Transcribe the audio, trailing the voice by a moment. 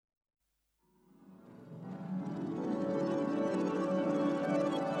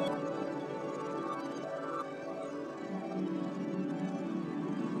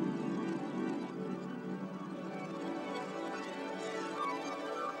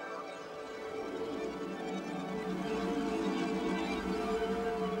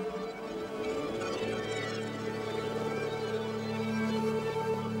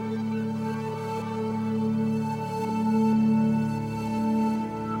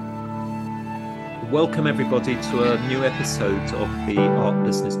Welcome everybody to a new episode of the Art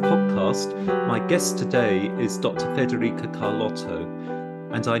Business Podcast. My guest today is Dr. Federica Carlotto.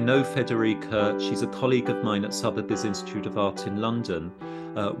 And I know Federica, she's a colleague of mine at Sotheby's Institute of Art in London,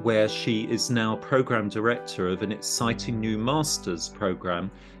 where she is now Programme Director of an exciting new Master's programme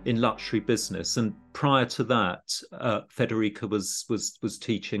in luxury business. And prior to that, Federica was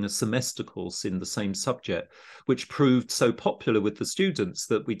teaching a semester course in the same subject, which proved so popular with the students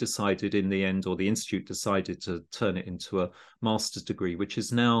that we decided in the end, or the Institute decided to turn it into a master's degree, which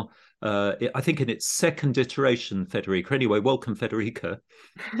is now, I think, in its second iteration, Federica. Anyway, welcome, Federica.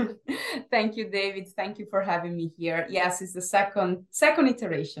 Thank you, David. Thank you for having me here. Yes, it's the second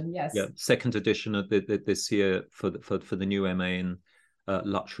iteration. Yes. Yeah, second edition of this year for the new MA in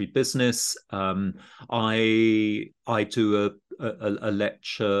luxury business. I do a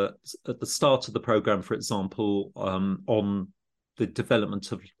lecture at the start of the program, for example, on the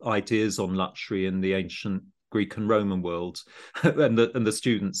development of ideas on luxury in the ancient Greek and Roman world, and the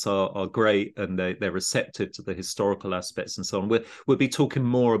students are great, and they're receptive to the historical aspects and so on. We'll be talking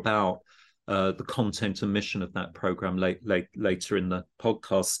more about the content and mission of that program later in the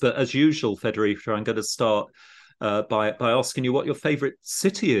podcast. But as usual, Federica, I'm going to start by asking you what your favorite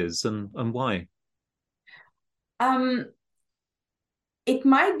city is and why. It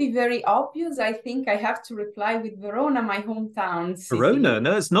might be very obvious. I think I have to reply with Verona, my hometown city. Verona?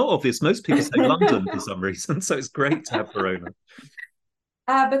 No, it's not obvious. Most people say London for some reason, so it's great to have Verona.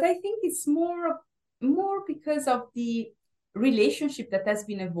 But I think it's more because of the relationship that has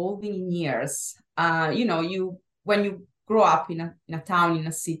been evolving in years. When you grow up in a town, in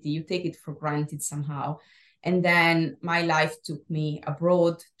a city, you take it for granted somehow. And then my life took me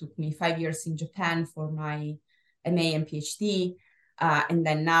abroad, took me 5 years in Japan for my MA and PhD. And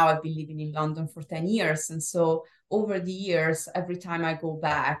then now I've been living in London for 10 years. And so over the years, every time I go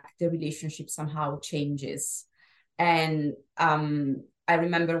back, the relationship somehow changes. And I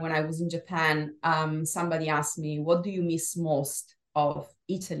remember when I was in Japan, somebody asked me, what do you miss most of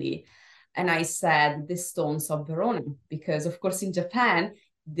Italy? And I said, the stones of Verona, because of course in Japan,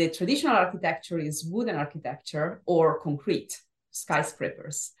 the traditional architecture is wooden architecture or concrete,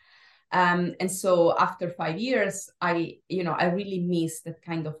 skyscrapers. And so after 5 years, I really miss that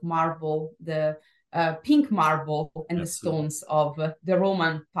kind of marble, the pink marble and Absolutely. The stones of the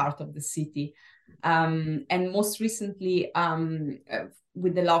Roman part of the city. And most recently,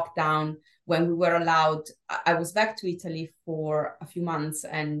 with the lockdown, when we were allowed, I was back to Italy for a few months,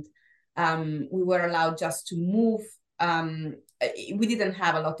 and we were allowed just to move. We didn't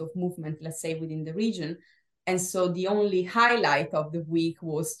have a lot of movement, let's say, within the region. And so the only highlight of the week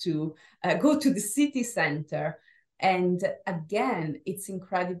was to go to the city center. And again, it's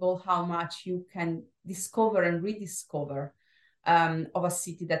incredible how much you can discover and rediscover of a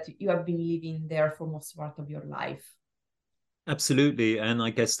city that you have been living there for most part of your life. Absolutely, and I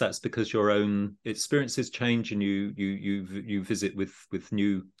guess that's because your own experiences change, and you visit with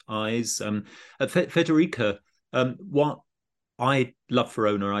new eyes. Federica, what I love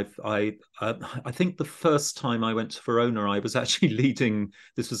Verona. I think the first time I went to Verona, I was actually leading.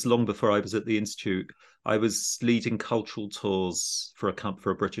 This was long before I was at the Institute. I was leading cultural tours for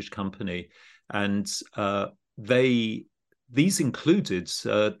a British company, and these included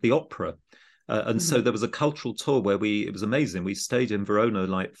the opera. And so there was a cultural tour where it was amazing. We stayed in Verona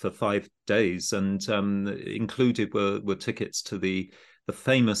for 5 days, and included were tickets to the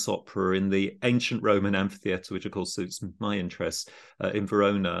famous opera in the ancient Roman amphitheatre, which of course suits my interest, in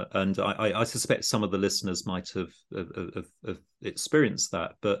Verona. And I suspect some of the listeners might have experienced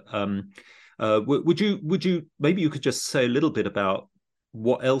that. But would you maybe you could just say a little bit about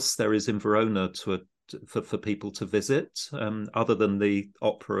what else there is in Verona for people to visit, other than the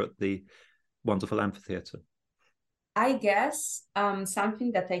opera at the wonderful amphitheatre? I guess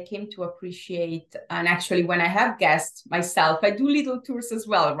something that I came to appreciate, and actually when I have guests myself, I do little tours as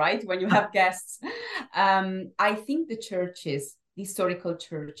well, right? When you have guests, I think the churches, the historical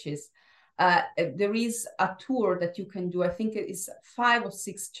churches, there is a tour that you can do. I think it is 5 or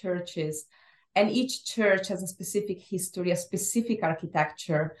 6 churches, and each church has a specific history, a specific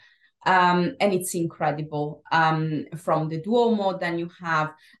architecture. And it's incredible. From the Duomo, then you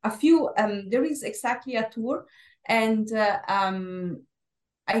have a few, there is exactly a tour. And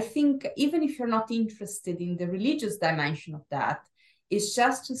I think even if you're not interested in the religious dimension of that, it's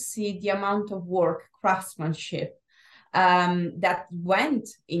just to see the amount of work, craftsmanship that went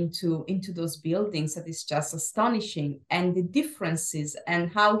into those buildings that is just astonishing, and the differences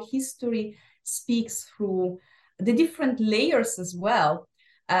and how history speaks through the different layers as well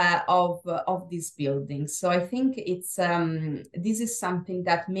of these buildings. So I think it's this is something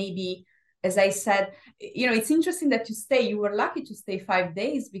that maybe as I said, it's interesting that you were lucky to stay 5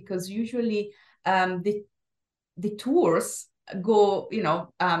 days, because usually the tours go,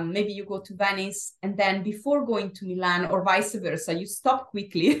 maybe you go to Venice and then before going to Milan, or vice versa, you stop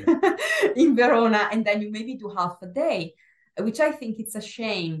quickly in Verona and then you maybe do half a day, which I think it's a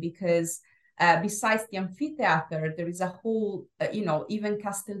shame, because besides the amphitheater, there is a whole, even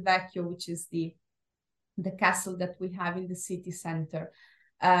Castelvecchio, which is the castle that we have in the city center,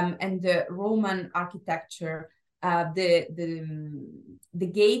 and the Roman architecture, the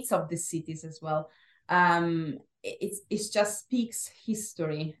gates of the cities as well. It just speaks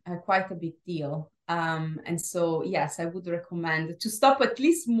history quite a big deal. And so, yes, I would recommend to stop at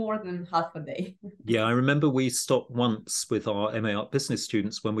least more than half a day. Yeah, I remember we stopped once with our MA Art business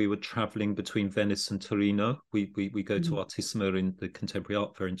students when we were traveling between Venice and Torino. We go to Artissimo in the Contemporary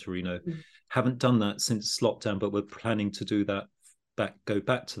Art Fair in Torino. Haven't done that since lockdown, but we're planning to do that, go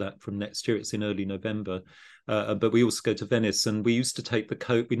back to that from next year. It's in early November. But we also go to Venice, and we used to take the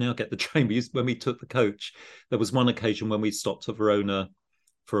coach. We now get the train. When we took the coach, there was one occasion when we stopped at Verona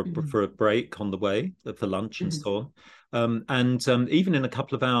for a break on the way for lunch and so on. And even in a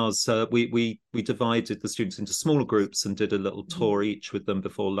couple of hours, we divided the students into smaller groups and did a little tour each with them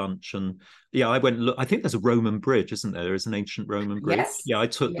before lunch. And yeah, I went. I think there's a Roman bridge, isn't there? There is an ancient Roman bridge. Yes. Yeah, I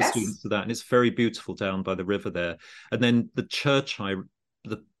took the students to that, and it's very beautiful down by the river there. And then the church,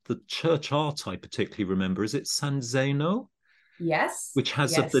 the church art I particularly remember, is it San Zeno? Yes. Which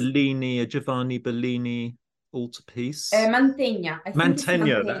has a Giovanni Bellini altarpiece. Mantegna. I think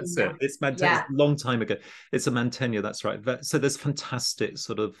Mantegna, that's it. It's Mantegna. It's a long time ago. It's a Mantegna, that's right. So there's fantastic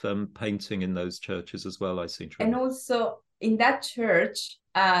sort of painting in those churches as well, I seem to remember. And also in that church,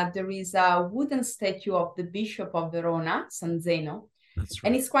 there is a wooden statue of the Bishop of Verona, San Zeno. That's right.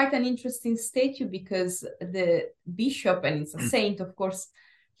 And it's quite an interesting statue because the bishop, and it's a saint, of course,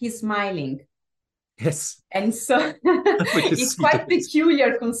 he's smiling. Yes. And so it's quite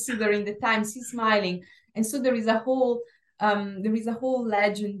peculiar considering the times. He's smiling. And so there is a whole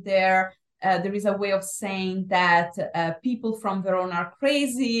legend there. There is a way of saying that people from Verona are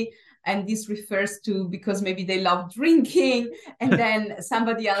crazy, and this refers to because maybe they love drinking, and then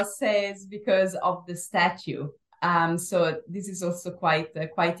somebody else says because of the statue. So this is also quite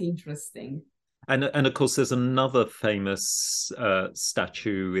interesting. And of course, there's another famous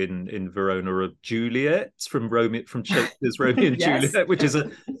statue in Verona of Juliet from Shakespeare's Romeo and Yes. Juliet, which is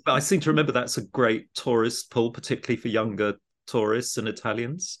I seem to remember that's a great tourist pull, particularly for younger tourists and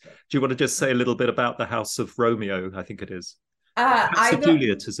Italians. Do you want to just say a little bit about the House of Romeo? I think it is. House of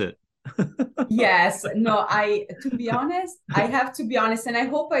Juliet, is it? Yes. No, to be honest, I have to be honest, and I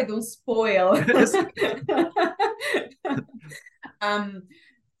hope I don't spoil.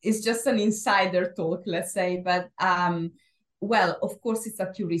 It's just an insider talk, let's say, but well, of course, it's a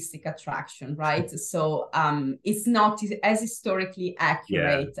touristic attraction, right? So it's not as historically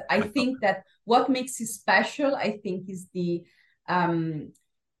accurate. Yeah, I think that what makes it special, I think, is the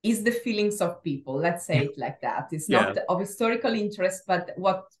feelings of people. Let's say it like that. It's not of historical interest, but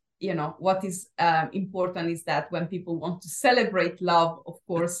what is important is that when people want to celebrate love, of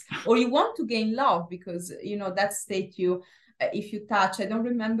course, or you want to gain love, because that statue. If you touch, I don't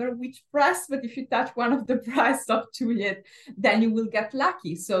remember which breast, but if you touch one of the breasts of Juliet, then you will get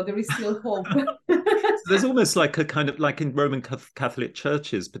lucky. So there is still hope. So there's almost like a kind of like in Roman Catholic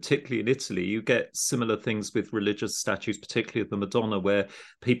churches, particularly in Italy, you get similar things with religious statues, particularly of the Madonna, where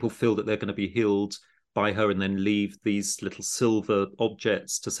people feel that they're going to be healed by her and then leave these little silver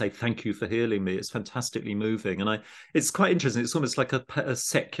objects to say thank you for healing me. It's fantastically moving, and it's quite interesting. It's almost like a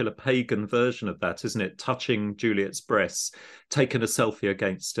secular pagan version of that, isn't it? Touching Juliet's breasts, taking a selfie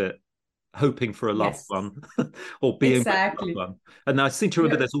against it, hoping for a loved one, or being with a loved one. And I seem to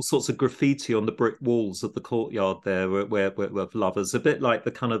remember there's all sorts of graffiti on the brick walls of the courtyard there where lovers, a bit like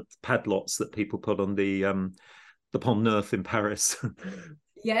the kind of padlocks that people put on the Pont Neuf in Paris.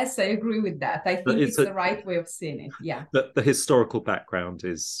 Yes, I agree with that. I think it's the right way of seeing it. Yeah. The historical background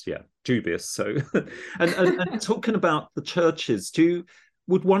is, dubious. So, and talking about the churches,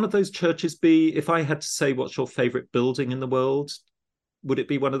 would one of those churches be, if I had to say what's your favorite building in the world, would it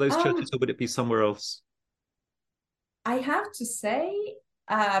be one of those churches or would it be somewhere else? I have to say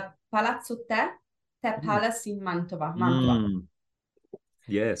Palazzo Te Palace in Mantova.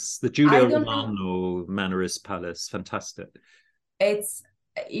 Yes, the Giulio Romano Mannerist Palace. Fantastic. It's,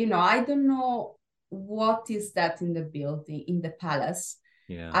 I don't know what is that in the building, in the palace.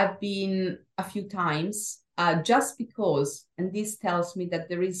 Yeah. I've been a few times just because, and this tells me that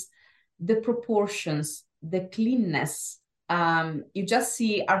there is the proportions, the cleanness, you just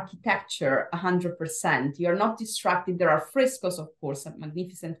see architecture 100%. You're not distracted. There are frescoes, of course,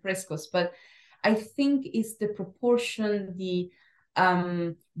 magnificent frescoes, but I think it's the proportion, the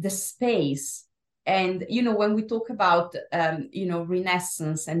space. And, you know, when we talk about, you know,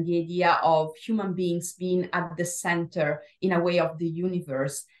 Renaissance and the idea of human beings being at the center in a way of the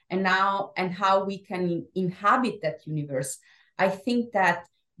universe, and how we can inhabit that universe, I think that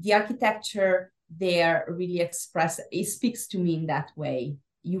the architecture there really it speaks to me in that way.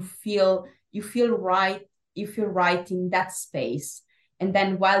 You feel right, in that space. And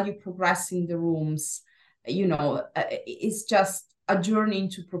then while you progress in the rooms, you know, it's just a journey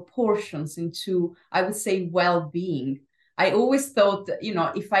into proportions, into, I would say, well-being. I always thought, you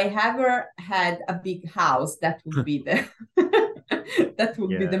know, if I ever had a big house, that would be the that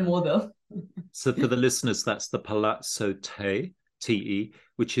would be the model. So for the listeners, that's the Palazzo Te, TE,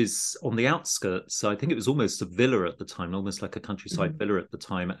 which is on the outskirts. So I think it was almost a villa at the time, almost like a countryside villa at the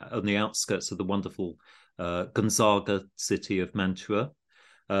time, on the outskirts of the wonderful Gonzaga city of Mantua.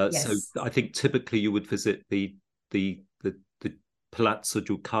 Yes. So I think typically you would visit the Palazzo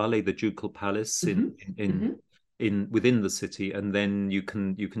Ducale, the Ducal Palace within the city, and then you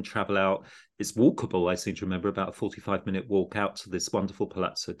can travel out. It's walkable. I seem to remember about a 45-minute walk out to this wonderful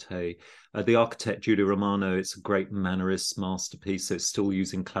Palazzo Te. The architect Giulio Romano, it's a great Mannerist masterpiece. So it's still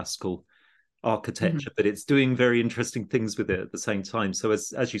using classical architecture, but it's doing very interesting things with it at the same time. So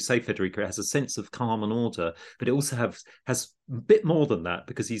as you say, Federica, it has a sense of calm and order, but it also has a bit more than that,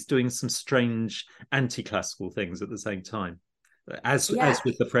 because he's doing some strange anti-classical things at the same time, as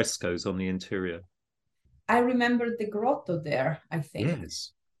with the frescoes on the interior. I remember the grotto there, I think.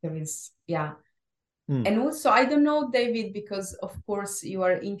 Yes. There is, yeah. And also, I don't know, David, because of course you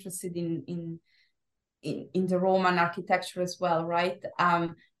are interested in the Roman architecture as well, right?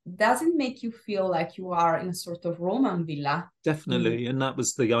 Does it make you feel like you are in a sort of Roman villa? Definitely. And that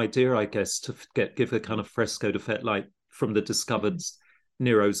was the idea, I guess, to give a kind of frescoed effect, like from the discovered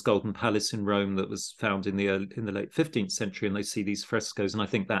Nero's Golden Palace in Rome that was found in the late 15th century, and they see these frescoes, and I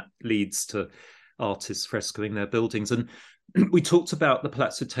think that leads to artists frescoing their buildings. And we talked about the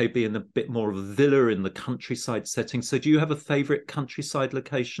Palazzo Te being a bit more of a villa in the countryside setting. So do you have a favorite countryside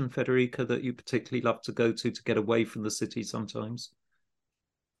location, Federica, that you particularly love to go to get away from the city sometimes?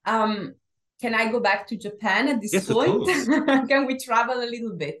 Can I go back to Japan at this point? Of course. Can we travel a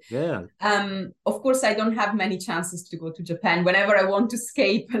little bit? Yeah. Of course, I don't have many chances to go to Japan whenever I want to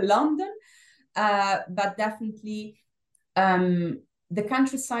escape London. But definitely the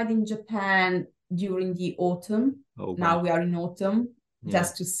countryside in Japan during the autumn. Oh, wow. Now we are in autumn,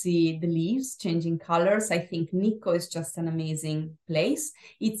 just to see the leaves changing colors. I think Nikko is just an amazing place.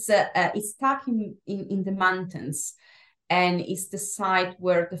 It's stuck in the mountains, and it's the site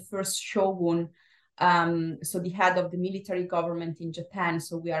where the first shogun, so the head of the military government in Japan,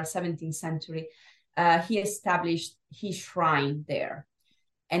 so we are 17th century, he established his shrine there.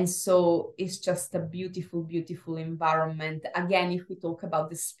 And so it's just a beautiful, beautiful environment. Again, if we talk about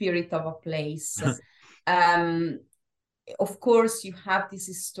the spirit of a place, of course, you have this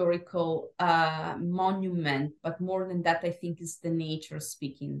historical monument, but more than that, I think is the nature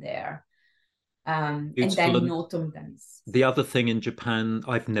speaking there. And then in autumn, the other thing in Japan,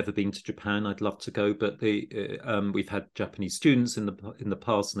 I've never been to Japan. I'd love to go, but we've had Japanese students in the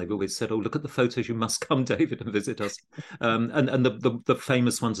past, and they've always said, "Oh, look at the photos! You must come, David, and visit us." And the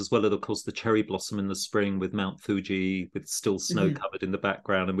famous ones as well are, of course, the cherry blossom in the spring with Mount Fuji with still snow covered in the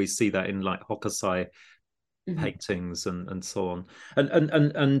background, and we see that in like Hokusai paintings and so on.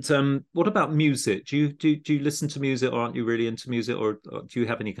 And what about music? Do you listen to music, or aren't you really into music, or do you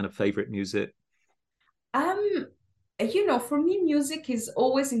have any kind of favorite music? You know, for me, music is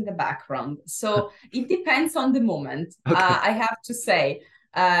always in the background. So it depends on the moment, I have to say.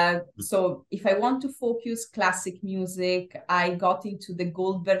 So if I want to focus classic music, I got into the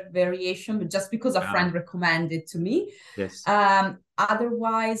Goldberg variation, but just because a friend recommended to me. Yes.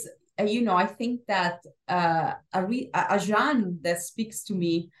 Otherwise, you know, I think that a genre that speaks to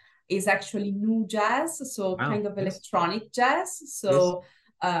me is actually new jazz, so kind of electronic jazz. So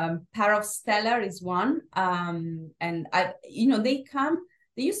Pair of Stellar is one, and you know, they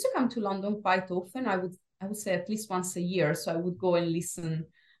used to come to London quite often. I would say at least once a year. So I would go and listen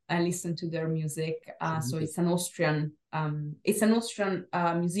to their music. So it's an Austrian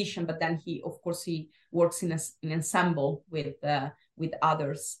musician, but then he works in an ensemble with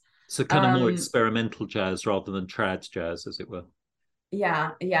others. So kind of more experimental jazz rather than trad jazz, as it were.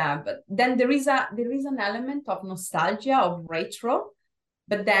 Yeah. But then there is an element of nostalgia, of retro,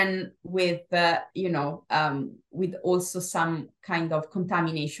 but then with with also some kind of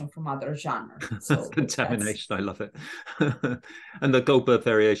contamination from other genres. So Contamination, I love it. And the Goldberg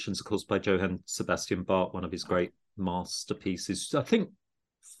Variations, of course, by Johann Sebastian Bach, one of his great masterpieces. I think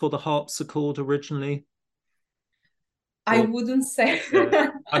for the harpsichord originally. I wouldn't say. Yeah.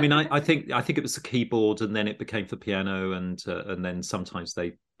 I mean, I think it was a keyboard, and then it became for piano, and then sometimes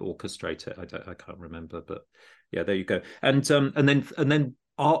they orchestrate it. I can't remember, but yeah, there you go. And then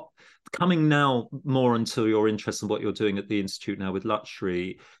art coming now more into your interest in what you're doing at the Institute now with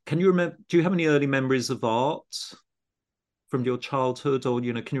luxury. Can you remember? Do you have any early memories of art from your childhood, or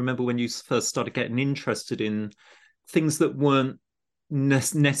can you remember when you first started getting interested in things that weren't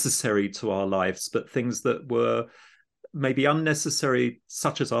necessary to our lives, but things that were maybe unnecessary,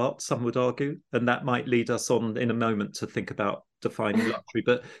 such as art, some would argue, and that might lead us on in a moment to think about defining luxury.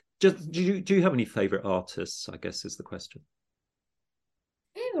 But just do you have any favorite artists, I guess is the question.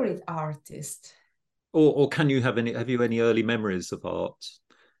 Favorite artist? Or have you any early memories of art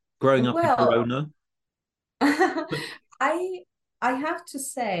growing up in Well, Verona? I I have to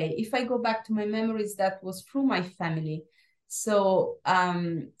say, if I go back to my memories, that was through my family. So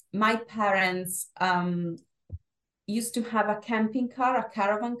my parents used to have a camping car, a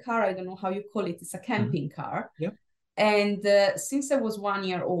caravan car. I don't know how you call it. It's a camping car. Yeah. And since I was 1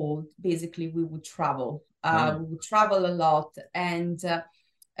 year old, basically we would travel. We would travel a lot, and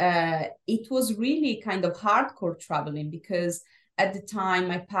it was really kind of hardcore traveling, because at the time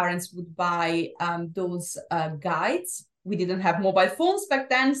my parents would buy those guides. We didn't have mobile phones back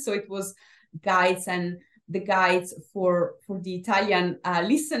then, so it was guides, and the guides for the Italian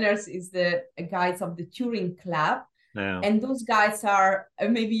listeners is the guides of the Touring Club. Yeah. And those guides are,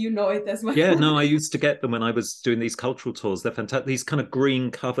 maybe you know it as well. Yeah, no, I used to get them when I was doing these cultural tours. They're fantastic. These kind of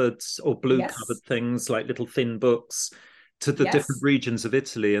green covered or blue covered things, like little thin books to the different regions of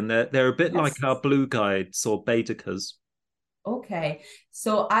Italy. And they're a bit like our blue guides or Baedekers. Okay.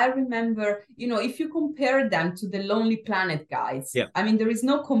 So I remember, if you compare them to the Lonely Planet guides, I mean, there is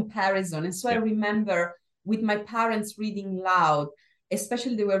no comparison. And so I remember with my parents reading loud,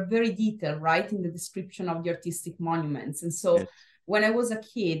 especially they were very detailed, right, in the description of the artistic monuments. And so when I was a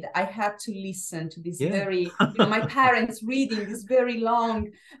kid, I had to listen to this very, my parents reading this very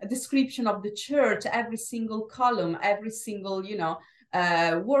long description of the church, every single column, every single,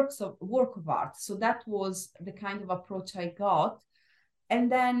 work of art. So that was the kind of approach I got.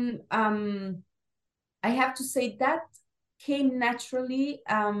 And then I have to say that came naturally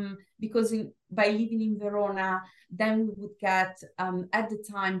because by living in Verona, then we would get, at the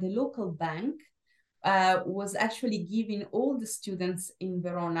time, the local bank was actually giving all the students in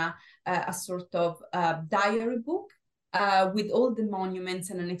Verona a sort of diary book with all the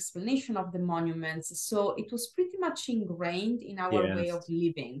monuments and an explanation of the monuments. So it was pretty much ingrained in our way of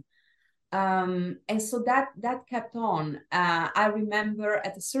living. And so that kept on. I remember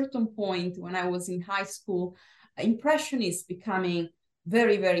at a certain point when I was in high school, Impressionists becoming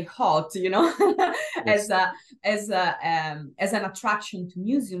very, very hot, as an attraction to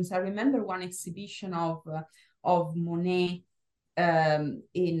museums. I remember one exhibition of Monet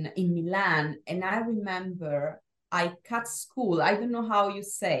in Milan, and I remember I cut school. I don't know how you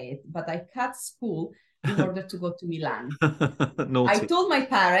say it, but I cut school in order to go to Milan. I told my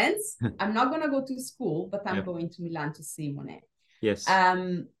parents, I'm not going to go to school, but I'm going to Milan to see Monet. Yes.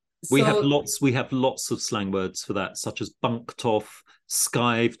 We have lots of slang words for that, such as bunked off,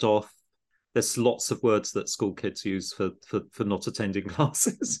 skived off. There's lots of words that school kids use for not attending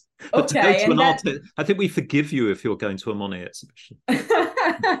classes. But to go to an artist, I think we forgive you if you're going to a Monet exhibition.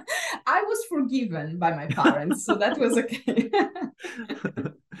 I was forgiven by my parents, so that was okay.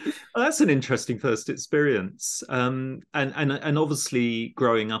 Well, that's an interesting first experience, and obviously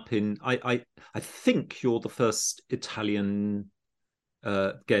growing up in, I think you're the first Italian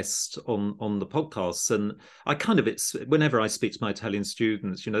guest on the podcast, and it's whenever I speak to my Italian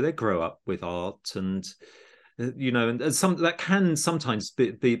students, they grow up with art, and and some that can sometimes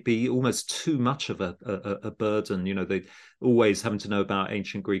be almost too much of a burden. They always having to know about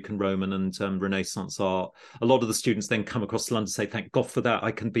ancient Greek and Roman and Renaissance art. A lot of the students then come across to London and say, "Thank God for that,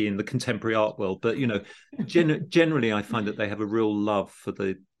 I can be in the contemporary art world." But generally, I find that they have a real love for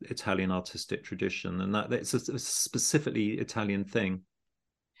the Italian artistic tradition, and that it's a specifically Italian thing.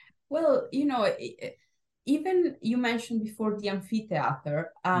 Well, even you mentioned before the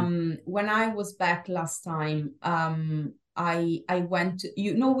amphitheater. When I was back last time, I went to,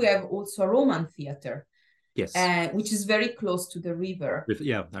 we have also a Roman theater, which is very close to the river.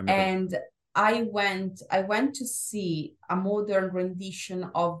 Yeah, I remember. And I went to see a modern rendition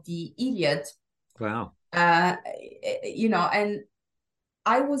of the Iliad. Wow. And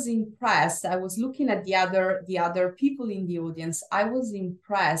I was impressed. I was looking at the other people in the audience. I was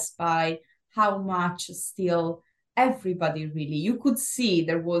impressed by how much still everybody really, you could see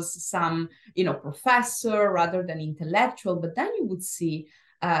there was some, professor rather than intellectual, but then you would see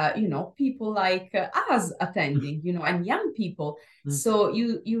people like us attending, and young people. So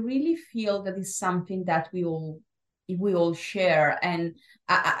you really feel that is something that we all share, and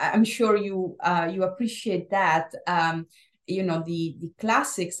I'm sure you appreciate that. The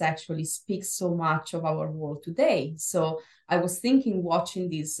classics actually speak so much of our world today. So I was thinking, watching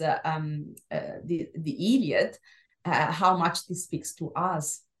this the Iliad, how much this speaks to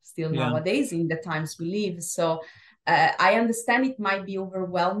us still nowadays in the times we live. So I understand it might be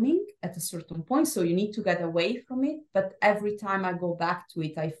overwhelming at a certain point, so you need to get away from it. But every time I go back to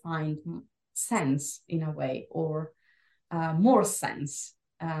it, I find sense in a way, or more sense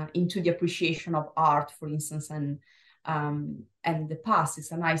into the appreciation of art, for instance, and the past.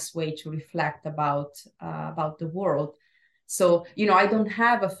 Is a nice way to reflect about the world. So I don't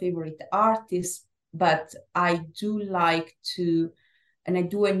have a favorite artist, but I do like to, and I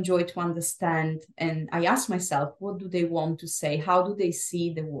do enjoy to understand. And I ask myself, what do they want to say? How do they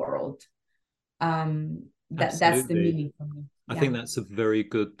see the world? That's the meaning for me. I think that's a very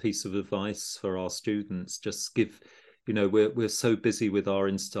good piece of advice for our students. Just give, we're so busy with our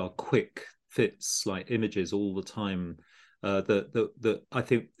quick fits, like images all the time, that I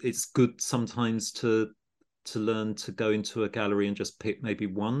think it's good sometimes to learn to go into a gallery and just pick maybe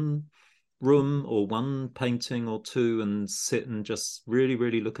one room or one painting or two and sit and just really,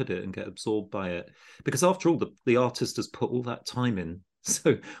 really look at it and get absorbed by it. Because after all, the artist has put all that time in.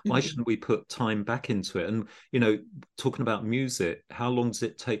 So why shouldn't we put time back into it? And, talking about music, how long does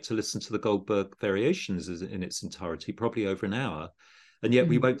it take to listen to the Goldberg Variations in its entirety? Probably over an hour. And yet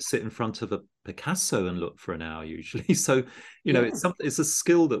we won't sit in front of a Picasso and look for an hour usually. So, it's a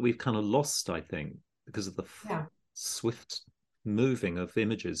skill that we've kind of lost, I think, because of the swift moving of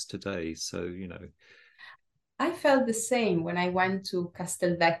images today. So, I felt the same when I went to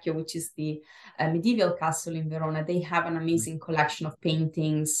Castelvecchio, which is the medieval castle in Verona. They have an amazing collection of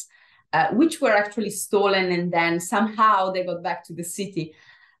paintings, which were actually stolen, and then somehow they got back to the city.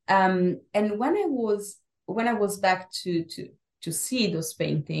 And when I was back to see those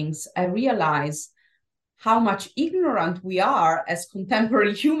paintings, I realized how much ignorant we are as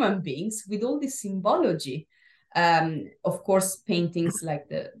contemporary human beings with all this symbology. Of course, paintings like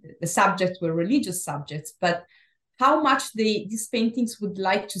the subjects were religious subjects, but how much these paintings would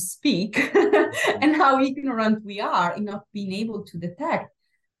like to speak and how ignorant we are in not being able to detect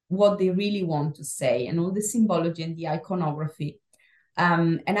what they really want to say, and all the symbology and the iconography.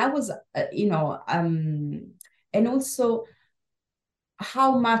 And I was, and also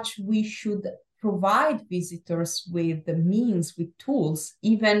how much we should provide visitors with the means, with tools,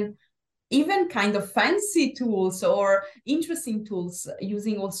 even kind of fancy tools or interesting tools,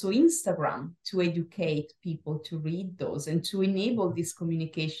 using also Instagram to educate people to read those and to enable this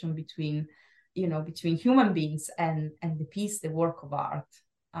communication between human beings and the piece, the work of art.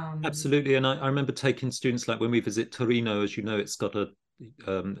 Absolutely. And I remember taking students, like when we visit Torino, as you know, it's got an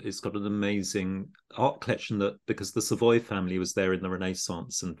amazing art collection, that because the Savoy family was there in the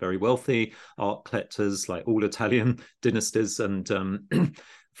Renaissance, and very wealthy art collectors, like all Italian dynasties, and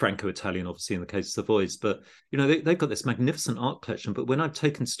Franco-Italian, obviously, in the case of Savoy's. But, they've got this magnificent art collection. But when I've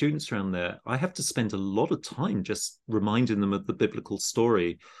taken students around there, I have to spend a lot of time just reminding them of the biblical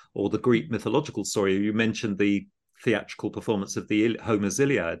story or the Greek mythological story. You mentioned the theatrical performance of the Homer's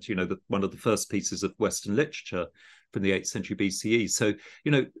Iliad, one of the first pieces of Western literature from the 8th century BCE. So,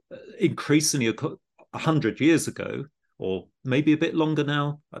 increasingly 100 years ago, or maybe a bit longer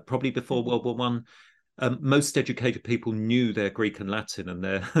now, probably before World War One, most educated people knew their Greek and Latin and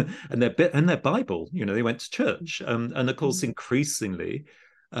their and their Bible. They went to church, and of course, increasingly,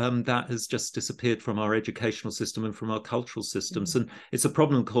 that has just disappeared from our educational system and from our cultural systems. And it's a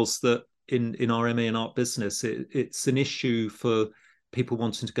problem, of course, that in our MA and art business, it's an issue for people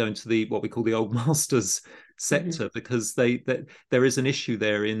wanting to go into what we call the old masters sector, because there is an issue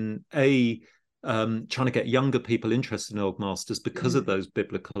there in trying to get younger people interested in old masters because of those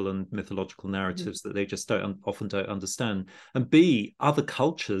biblical and mythological narratives that they just often don't understand, and B, other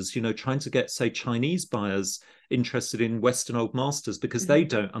cultures, trying to get, say, Chinese buyers interested in Western old masters because they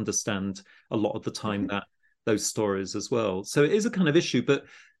don't understand a lot of the time those stories as well. So it is a kind of issue, but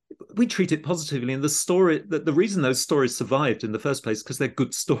we treat it positively. And the reason those stories survived in the first place, because they're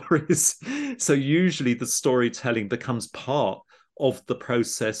good stories. So usually the storytelling becomes part of the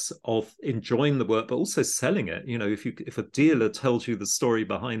process of enjoying the work, but also selling it. If a dealer tells you the story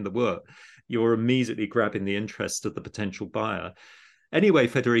behind the work, you're immediately grabbing the interest of the potential buyer. Anyway,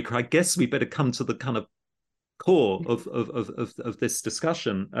 Federica, I guess we better come to the kind of core of this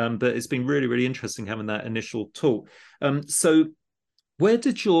discussion. But it's been really, really interesting having that initial talk. So where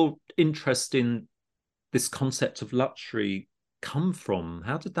did your interest in this concept of luxury come from?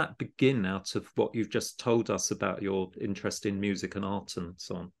 How did that begin out of what you've just told us about your interest in music and art and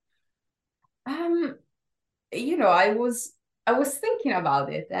so on? I was thinking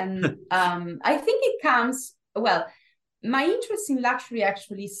about it, and I think it comes, well, my interest in luxury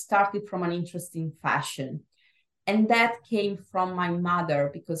actually started from an interest in fashion. And that came from my mother,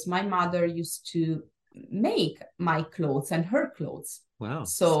 because my mother used to make my clothes and her clothes. Wow.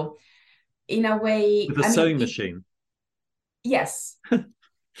 So in a way, With a sewing machine. Yes,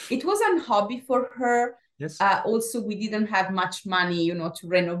 it was a hobby for her. Yes. Also, we didn't have much money, to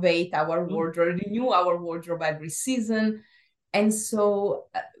renovate our wardrobe, renew our wardrobe every season. And so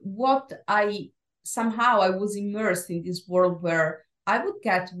what I was immersed in this world where I would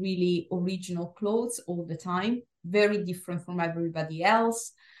get really original clothes all the time, very different from everybody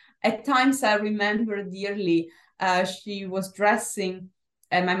else. At times, I remember dearly, she was dressing,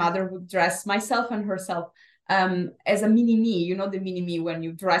 and my mother would dress myself and herself as a mini me, the mini me when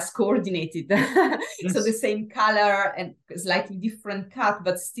you dress coordinated. Yes. So the same color and slightly different cut,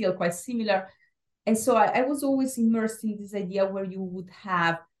 but still quite similar. And so I was always immersed in this idea where you would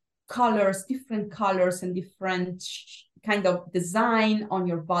have different colors and different kind of design on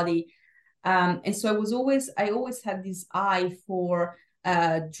your body. And so I always had this eye for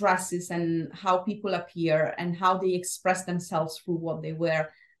dresses and how people appear and how they express themselves through what they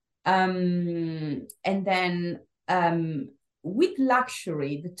wear. And then with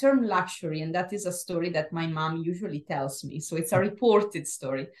luxury, the term luxury, and that is a story that my mom usually tells me, so it's a reported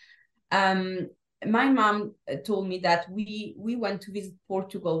story. My mom told me that we went to visit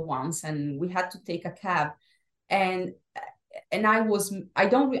Portugal once, and we had to take a cab, and I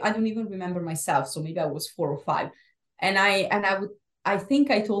don't even remember myself, so maybe I was 4 or 5, and I think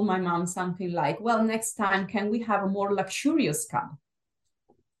I told my mom something like, well, next time can we have a more luxurious cab?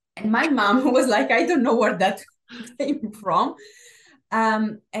 And my mom was like, I don't know where that came from.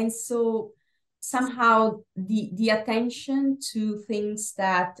 And so somehow the attention to things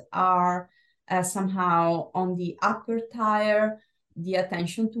that are somehow on the upper tier, the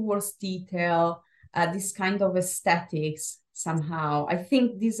attention towards detail, this kind of aesthetics, somehow, I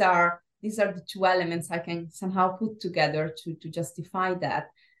think these are the two elements I can somehow put together to justify that.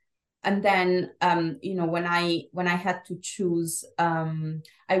 And then when I had to choose,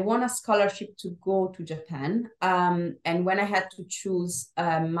 I won a scholarship to go to Japan, and when I had to choose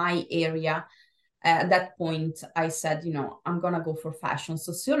my area, at that point I said, I'm gonna go for fashion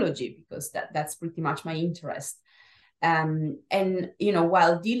sociology, because that's pretty much my interest. And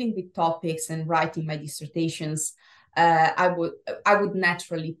while dealing with topics and writing my dissertations, I would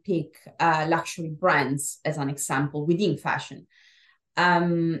naturally pick luxury brands as an example within fashion.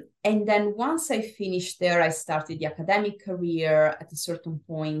 And then once I finished there, I started the academic career. At a certain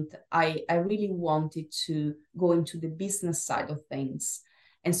point, I really wanted to go into the business side of things.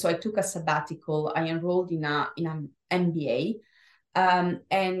 And so I took a sabbatical. I enrolled in an MBA.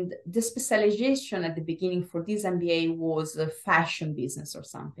 And the specialization at the beginning for this MBA was a fashion business or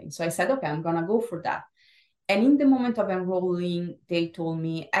something. So I said, okay, I'm going to go for that. And in the moment of enrolling, they told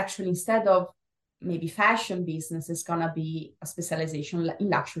me, actually, instead of maybe fashion business, is going to be a specialization in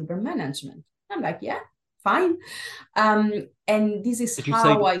luxury brand management. I'm like, yeah, fine. And this is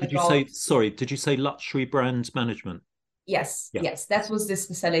how I got. Sorry, did you say luxury brand management? Yes, Yeah. yes, that was the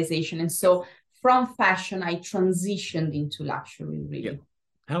specialization. And so from fashion, I transitioned into luxury, really. Yeah.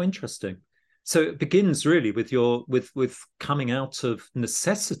 How interesting. So it begins really with your with coming out of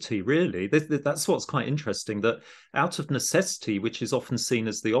necessity, really. That's what's quite interesting, that out of necessity, which is often seen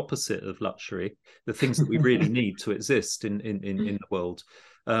as the opposite of luxury, the things that we really need to exist in the world.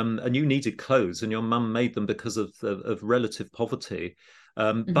 And you needed clothes, and your mum made them because of relative poverty.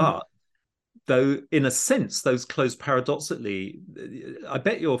 But though in a sense, those clothes, paradoxically, I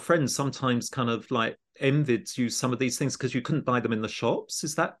bet your friends sometimes kind of like envied you some of these things because you couldn't buy them in the shops.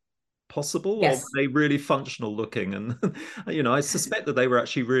 Is that possible? Yes. Or were they really functional looking? And I suspect that they were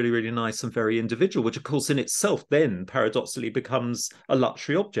actually really, really nice and very individual, which of course in itself then paradoxically becomes a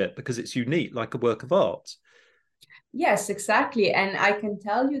luxury object because it's unique, like a work of art. Yes, exactly. And I can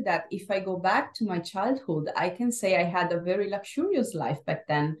tell you that if I go back to my childhood, I can say I had a very luxurious life back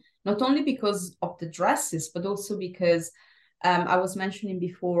then, not only because of the dresses, but also because I was mentioning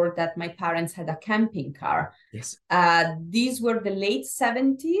before that my parents had a camping car. Yes. These were the late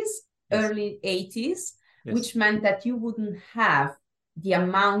 70s, Yes. early 80s, Yes. which meant that you wouldn't have the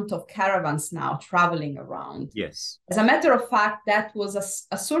amount of caravans now traveling around. Yes. As a matter of fact, that was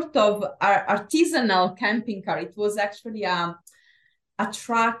a sort of artisanal camping car. It was actually a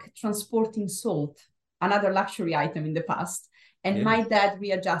truck transporting salt, another luxury item in the past. And Yes. my dad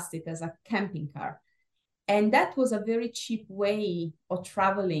readjusted as a camping car. And that was a very cheap way of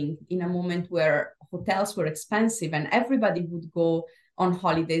traveling in a moment where hotels were expensive and everybody would go on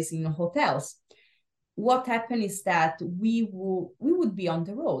holidays in hotels. What happened is that we would be on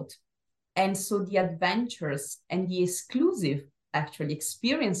the road. And so the adventures and the exclusive actually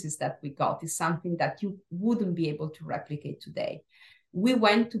experiences that we got is something that you wouldn't be able to replicate today. We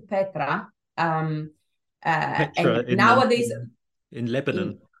went to Petra. Petra and in nowadays in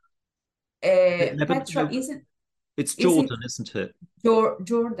Lebanon. Petra isn't. It's Jordan, isn't it?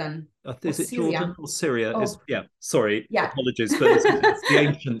 Jordan. Is it Syria. Jordan or Syria? Oh, yeah. Sorry, yeah. apologies, but it's the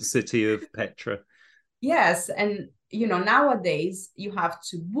ancient city of Petra. Yes, and nowadays you have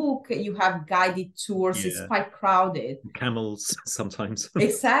to book. You have guided tours. Yeah. It's quite crowded. Camels sometimes.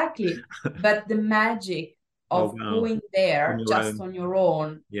 Exactly, but the magic of going there just on your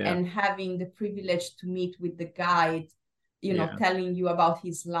own and having the privilege to meet with the guide, telling you about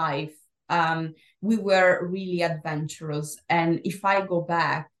his life. We were really adventurous. And if I go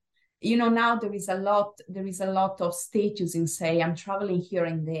back, now there is a lot of status in say, I'm traveling here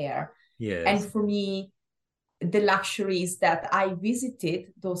and there. Yes. And for me, the luxury is that I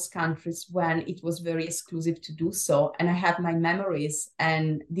visited those countries when it was very exclusive to do so. And I have my memories.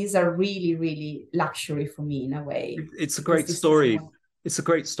 And these are really, really luxury for me in a way. It's a great story. It's a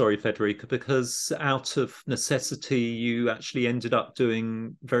great story, Federica, because out of necessity, you actually ended up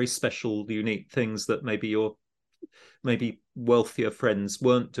doing very special, unique things that maybe your wealthier friends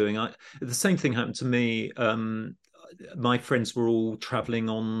weren't doing. The same thing happened to me. My friends were all traveling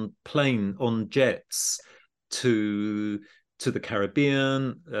on jets to the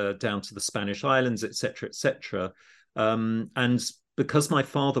Caribbean, down to the Spanish islands, etc., etc. And because my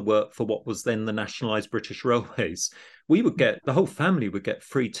father worked for what was then the nationalized British Railways, the whole family would get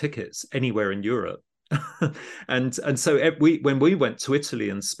free tickets anywhere in Europe. and so when we went to Italy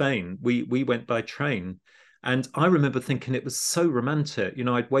and Spain, we went by train. And I remember thinking it was so romantic.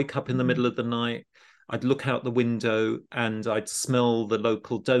 I'd wake up in the middle of the night, I'd look out the window and I'd smell the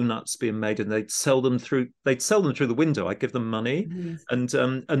local donuts being made, and they'd sell them through the window. I'd give them money.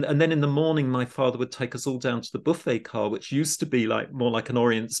 Mm-hmm. And then in the morning, my father would take us all down to the buffet car, which used to be more like an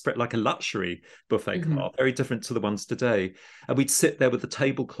Orient spread, like a luxury buffet car, very different to the ones today. And we'd sit there with the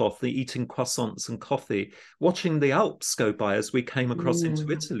tablecloth, eating croissants and coffee, watching the Alps go by as we came across into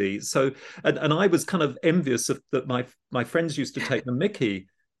Italy. So, and I was kind of envious of that. My friends used to take the mickey.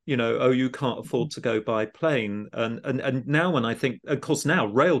 You can't afford to go by plane. And now when I think, of course, now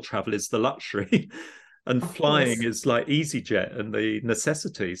rail travel is the luxury and flying is like EasyJet and the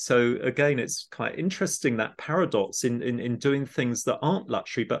necessity. So again, it's quite interesting, that paradox in doing things that aren't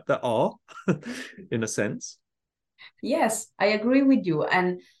luxury, but that are in a sense. Yes, I agree with you.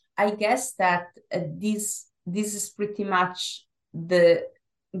 And I guess that this is pretty much the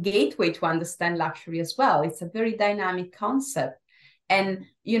gateway to understand luxury as well. It's a very dynamic concept. And,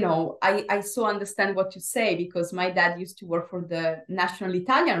 I so understand what you say, because my dad used to work for the National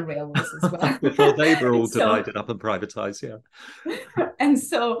Italian Railways as well. Before they were all divided up and privatized, yeah. And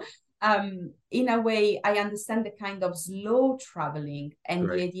so, in a way, I understand the kind of slow traveling and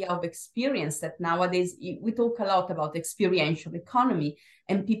the idea of experience that nowadays we talk a lot about experiential economy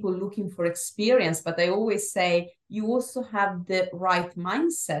and people looking for experience. But I always say you also have the right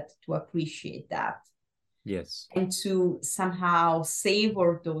mindset to appreciate that. Yes. And to somehow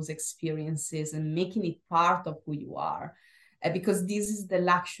savor those experiences and making it part of who you are. Because this is the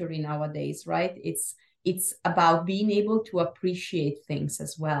luxury nowadays, right? It's about being able to appreciate things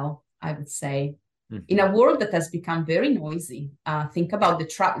as well, I would say. Mm-hmm. In a world that has become very noisy. Think about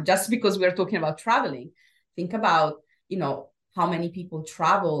just because we're talking about traveling, think about, how many people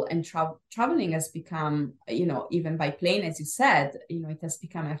travel, and traveling has become, even by plane, as you said, it has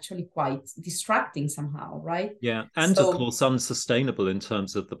become actually quite distracting somehow, right? Yeah, and of course unsustainable in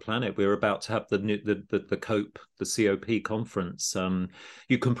terms of the planet. We're about to have the COP conference.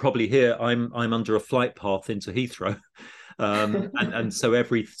 You can probably hear I'm under a flight path into Heathrow. And so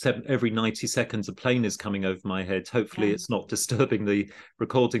every 90 seconds a plane is coming over my head. Hopefully it's not disturbing the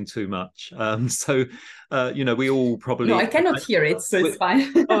recording too much. We all probably... No, I cannot hear it, so it's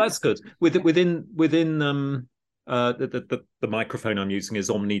fine. Oh, that's good. Within the microphone I'm using is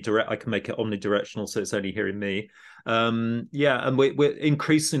omnidirect. I can make it omnidirectional, so it's only hearing me. And we're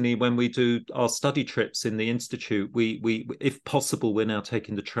increasingly, when we do our study trips in the institute, we if possible, we're now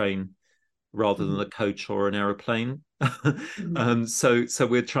taking the train rather than a coach or an aeroplane. Mm-hmm. So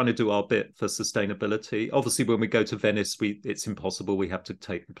we're trying to do our bit for sustainability. Obviously, when we go to Venice, it's impossible. We have to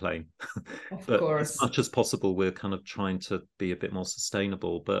take the plane. Of But as course. much as possible, we're kind of trying to be a bit more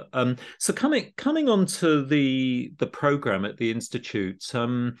sustainable. But so coming on to the program at the institute,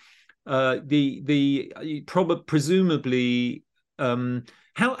 the probably presumably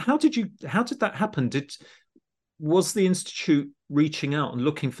how did that happen? Was the institute reaching out and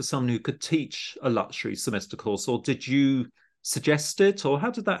looking for someone who could teach a luxury semester course, or did you suggest it, or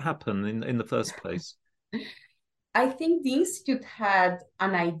how did that happen in the first place? I think the institute had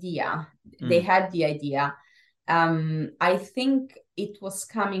an idea. They Mm. had the idea. I think it was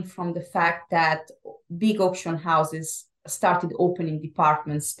coming from the fact that big auction houses started opening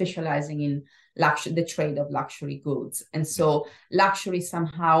departments specializing in luxury, the trade of luxury goods. And Yes. so luxury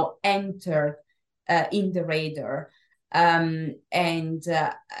somehow entered in the radar. Um, and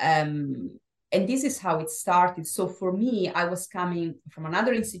uh, um, and this is how it started. So for me, I was coming from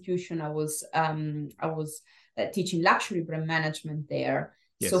another institution. I was teaching luxury brand management there.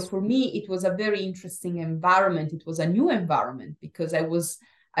 So Yes. for me, it was a very interesting environment. It was a new environment because I was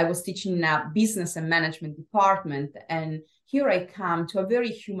teaching in a business and management department, and here I come to a very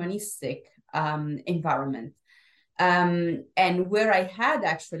humanistic environment, and where I had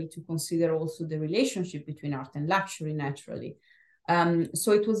actually to consider also the relationship between art and luxury naturally.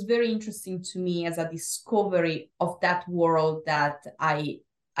 So it was very interesting to me as a discovery of that world that I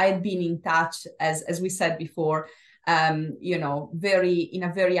had been in touch, as we said before, very in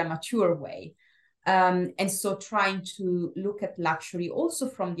a very amateur way. And so trying to look at luxury also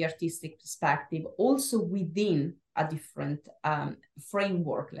from the artistic perspective, also within a different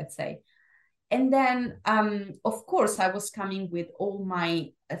framework, let's say. And then, of course, I was coming with all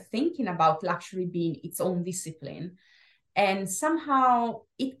my thinking about luxury being its own discipline. And somehow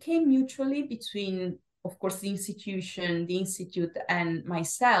it came mutually between, of course, the institute, and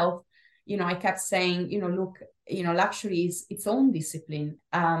myself. I kept saying, look, luxury is its own discipline,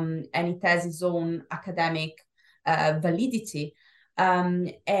 and it has its own academic validity.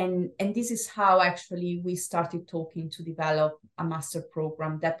 And this is how actually we started talking to develop a master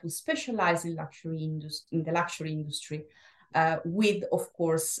program that would specialize in the luxury industry, with, of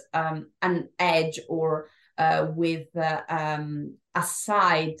course, an edge, or with a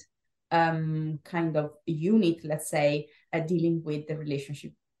side kind of unit, let's say, dealing with the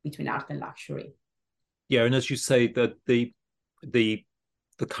relationship between art and luxury. Yeah, and as you say, that the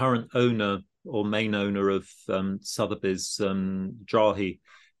current owner or main owner of Sotheby's, Drahi,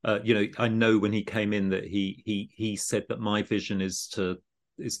 I know when he came in that he said that my vision is to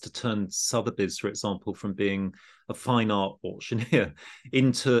turn Sotheby's, for example, from being a fine art auctioneer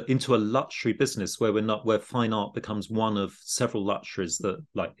into a luxury business where fine art becomes one of several luxuries that,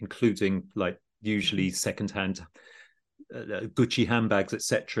 like, including, like, usually secondhand Gucci handbags,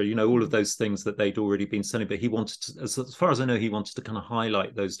 etc. All of those things that they'd already been selling. But he wanted to, as far as I know, he wanted to kind of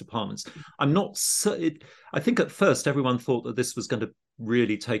highlight those departments. I'm not. I think at first everyone thought that this was going to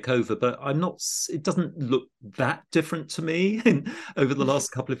really take over, but I'm not. It doesn't look that different to me over the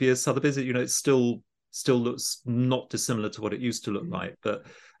last couple of years. Sotheby's, it still looks not dissimilar to what it used to look like. But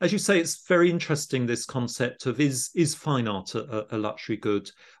as you say, it's very interesting, this concept of is fine art a luxury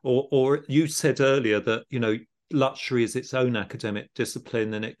good, or you said earlier that luxury is its own academic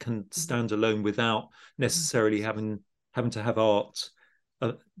discipline and it can stand alone without necessarily having to have art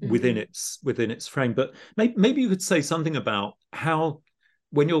within its frame. But maybe you could say something about how,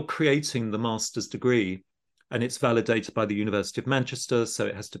 when you're creating the master's degree and it's validated by the University of Manchester, so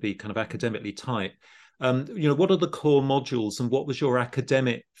it has to be kind of academically tight. What are the core modules, and what was your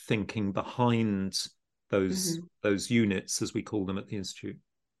academic thinking behind those units, as we call them at the institute?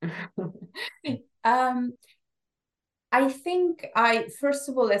 I think first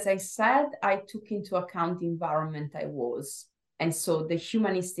of all, as I said, I took into account the environment I was. And so the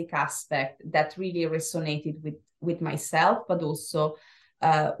humanistic aspect that really resonated with myself, but also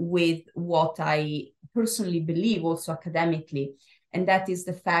with what I personally believe also academically. And that is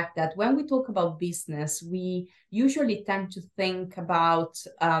the fact that when we talk about business, we usually tend to think about,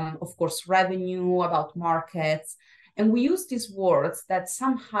 of course, revenue, about markets. And we use these words that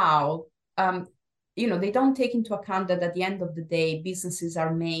somehow they don't take into account that at the end of the day, businesses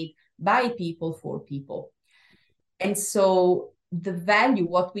are made by people for people. And so the value,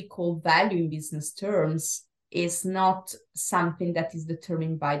 what we call value in business terms, is not something that is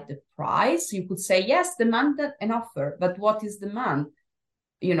determined by the price. You could say, yes, demand and offer, but what is demand?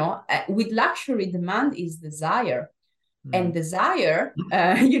 With luxury, demand is desire. And desire,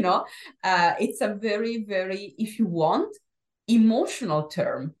 it's a very, very, if you want, emotional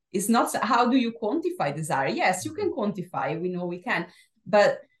term. It's not how do you quantify desire? Yes, you can quantify, we know we can,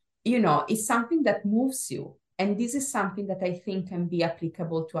 but it's something that moves you. And this is something that I think can be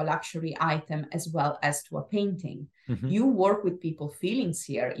applicable to a luxury item as well as to a painting. Mm-hmm. You work with people feelings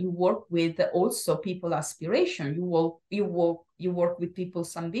here. You work with also people aspiration. You work with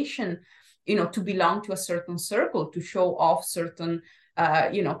people's ambition, to belong to a certain circle, to show off certain,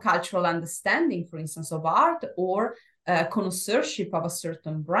 cultural understanding, for instance, of art, or connoisseurship of a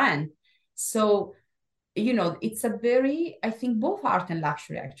certain brand. So, it's a very, I think both art and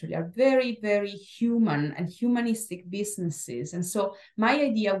luxury actually are very, very human and humanistic businesses. And so my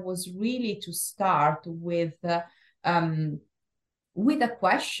idea was really to start with a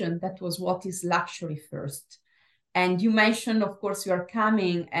question that was, what is luxury first? And you mentioned, of course, you are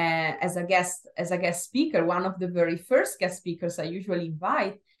coming as a guest speaker, one of the very first guest speakers I usually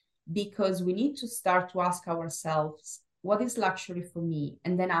invite, because we need to start to ask ourselves, what is luxury for me?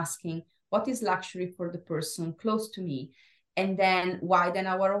 And then asking, what is luxury for the person close to me? And then widen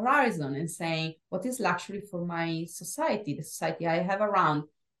our horizon and saying, what is luxury for my society, the society I have around?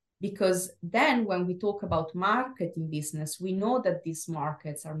 Because then when we talk about marketing business, we know that these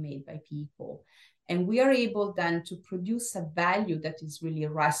markets are made by people. And we are able then to produce a value that is really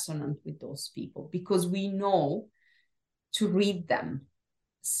resonant with those people, because we know to read them.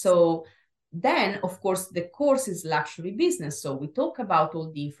 So then, of course, the course is luxury business. So we talk about all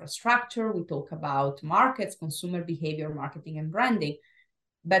the infrastructure, we talk about markets, consumer behavior, marketing, and branding.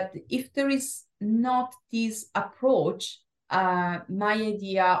 But if there is not this approach, my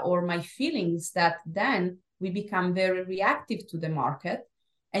idea or my feeling is that then we become very reactive to the market.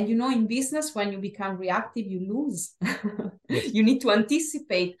 And in business, when you become reactive, you lose. Yes. You need to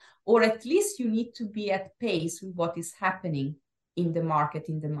anticipate, or at least you need to be at pace with what is happening in the market,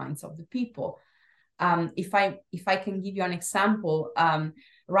 in the minds of the people. If I can give you an example,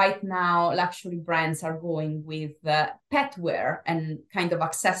 right now luxury brands are going with pet wear and kind of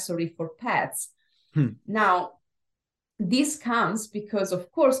accessory for pets. Now, this comes because,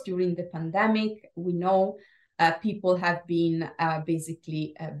 of course, during the pandemic, we know people have been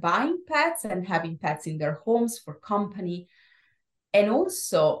basically buying pets and having pets in their homes for company. And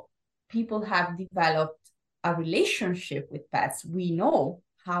also, people have developed a relationship with pets. We know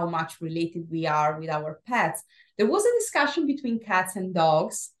how much related we are with our pets. There was a discussion between cats and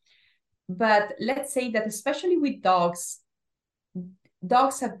dogs, but let's say that especially with dogs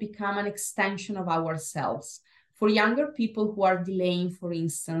have become an extension of ourselves. For younger people who are delaying, for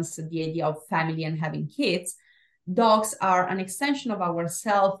instance, the idea of family and having kids, dogs are an extension of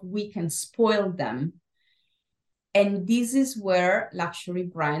ourselves. We can spoil them. And this is where luxury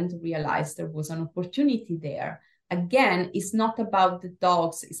brand realized there was an opportunity there. Again, it's not about the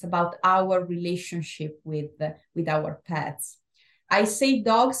dogs, it's about our relationship with our pets. I say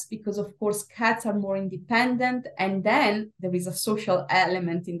dogs because, of course, cats are more independent, and then there is a social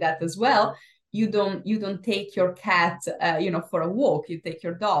element in that as well. You don't take your cat, for a walk. You take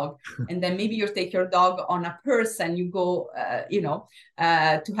your dog, and then maybe you take your dog on a purse and you go,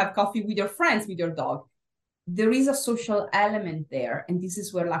 to have coffee with your friends with your dog. There is a social element there, and this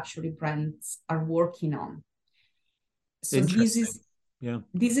is where luxury brands are working on. So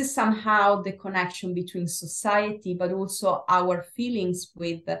this is somehow the connection between society, but also our feelings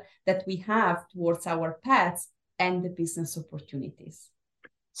that we have towards our pets and the business opportunities.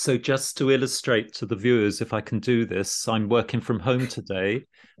 So just to illustrate to the viewers, if I can do this, I'm working from home today,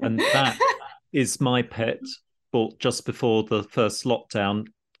 and that is my pet, bought just before the first lockdown.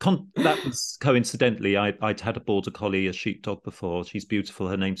 That was coincidentally, I'd had a border collie, a sheepdog before. She's beautiful.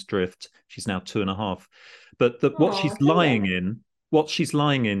 Her name's Drift. She's now 2.5. But what she's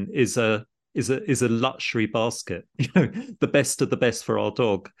lying in is a luxury basket. The best of the best for our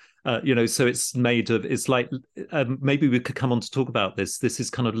dog. So it's made of. It's like maybe we could come on to talk about this. This is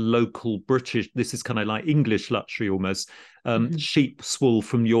kind of local British. This is kind of like English luxury almost. Sheep's wool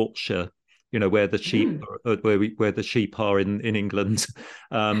from Yorkshire. Where the sheep where the sheep are in England,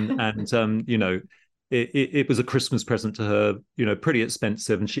 it was a Christmas present to her, pretty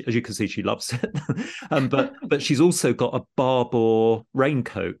expensive, and she, as you can see, she loves it. But she's also got a Barbour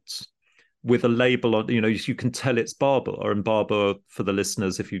raincoat with a label on, you can tell it's Barbour. And Barbour, for the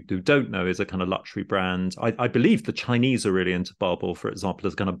listeners, if you don't know, is a kind of luxury brand. I believe the Chinese are really into Barbour, for example,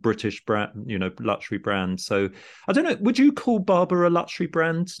 as kind of British brand, luxury brand. So I don't know, would you call Barbour a luxury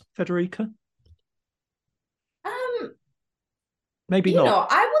brand, Federica? Maybe not.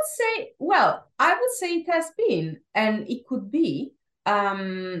 I would say it has been, and it could be.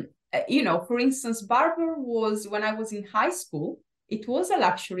 For instance, Barbour was, when I was in high school, it was a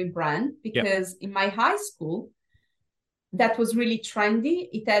luxury brand because in my high school, that was really trendy.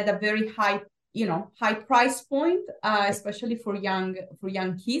 It had a very high, high price point, especially for young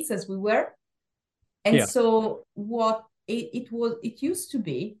kids as we were. And Yeah. so what it used to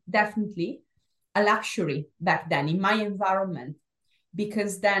be definitely a luxury back then in my environment,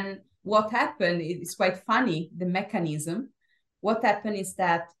 because then what happened is quite funny, the mechanism. What happened is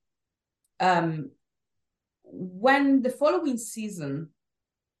that when the following season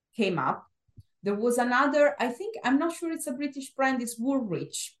came up, there was another, I think, I'm not sure it's a British brand, it's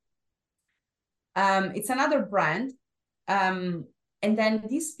Woolrich. It's another brand. And then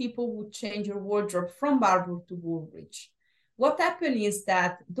these people would change your wardrobe from Barbour to Woolrich. What happened is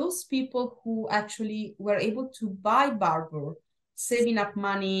that those people who actually were able to buy Barbour, saving up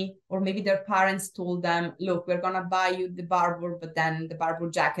money, or maybe their parents told them, look, we're going to buy you the Barbour, but then the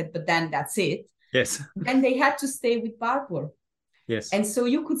Barbour jacket, but then that's it. Yes. And they had to stay with Barbour. Yes. And so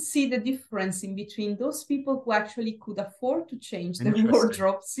you could see the difference in between those people who actually could afford to change their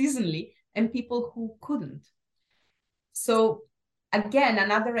wardrobe seasonally and people who couldn't. So again,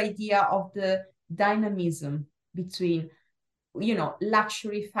 another idea of the dynamism between,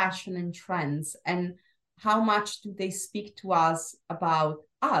 luxury, fashion, and trends, and how much do they speak to us about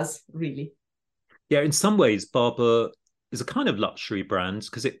us, really? Yeah, in some ways, Barbour is a kind of luxury brand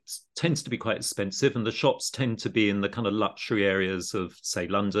because it tends to be quite expensive, and the shops tend to be in the kind of luxury areas of, say,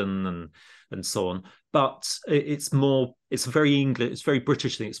 London and so on. But it's a very English, it's very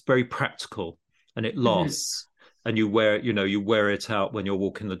British thing. It's very practical, and it lasts. And you wear it out when you're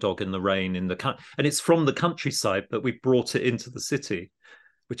walking the dog in the rain and it's from the countryside, but we brought it into the city,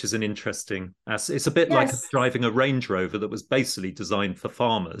 which is an interesting. It's a bit like driving a Range Rover that was basically designed for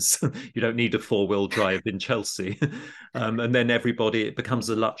farmers. You don't need a 4-wheel drive in Chelsea, and then it becomes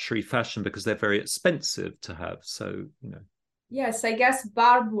a luxury fashion because they're very expensive to have. So Yes, I guess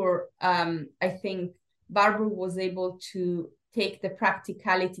Barbour. I think Barbour was able to take the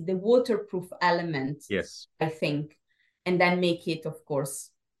practicality, the waterproof element, yes, I think, and then make it, of course,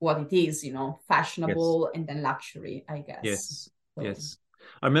 what it is, fashionable and then luxury, I guess. Yes, yes.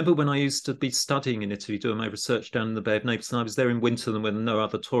 I remember when I used to be studying in Italy, doing my research down in the Bay of Naples, and I was there in winter and when there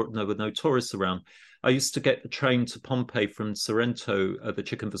were no tourists around. I used to get the train to Pompeii from Sorrento, the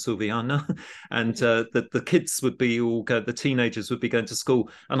Chicken Vesuviana, and the kids would be the teenagers would be going to school.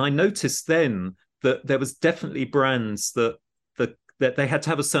 And I noticed then that there was definitely brands that they had to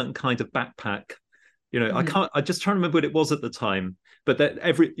have a certain kind of backpack. I just try to remember what it was at the time, but that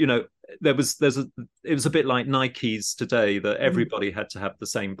it was a bit like Nike's today, that everybody had to have the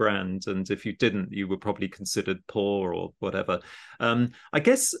same brand, and if you didn't, you were probably considered poor or whatever. I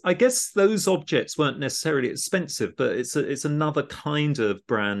guess those objects weren't necessarily expensive, but it's another kind of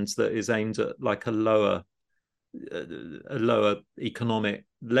brand that is aimed at like a lower economic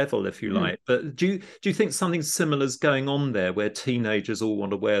level, if you like. But do you think something similar is going on there, where teenagers all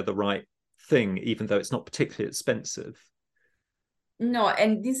want to wear the right thing, even though it's not particularly expensive? No,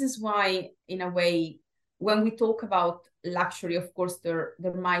 and this is why, in a way, when we talk about luxury, of course, there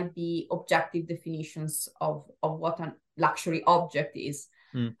might be objective definitions of what a luxury object is.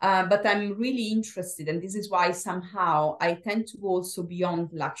 But I'm really interested, and this is why somehow I tend to go also beyond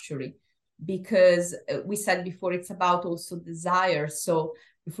luxury, because we said before, it's about also desire. So,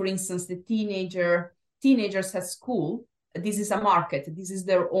 for instance, the teenagers at school, this is a market, this is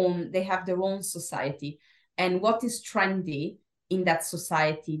they have their own society. And what is trendy in that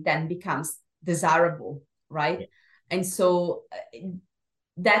society then becomes desirable, right? And so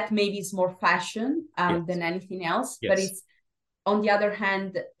that maybe is more fashion than anything else. But it's, on the other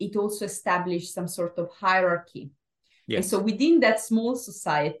hand, it also established some sort of hierarchy. And so within that small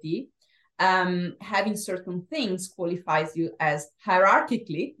society, having certain things qualifies you as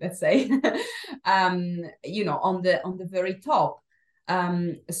hierarchically, let's say, on the very top.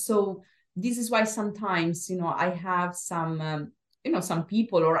 So this is why sometimes, I have some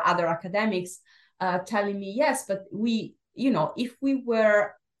people or other academics telling me, yes, but if we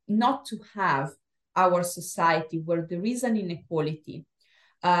were not to have our society where there is an inequality,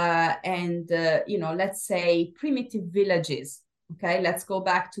 let's say primitive villages, okay, let's go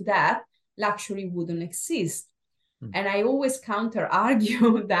back to that, luxury wouldn't exist. And I always counter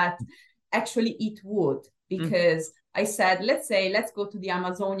argue that actually it would, because I said, let's go to the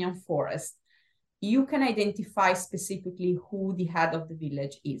Amazonian forest. You can identify specifically who the head of the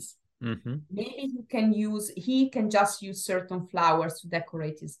village is. Maybe he can just use certain flowers to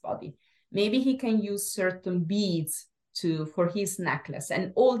decorate his body. Maybe he can use certain beads for his necklace,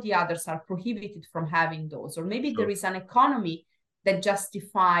 and all the others are prohibited from having those. Or maybe there is an economy that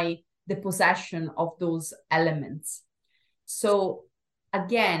justify the possession of those elements. So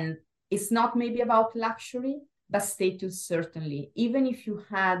again, it's not maybe about luxury, but status certainly. Even if you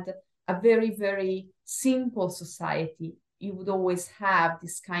had a very, very simple society, you would always have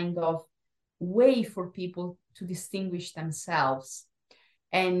this kind of way for people to distinguish themselves.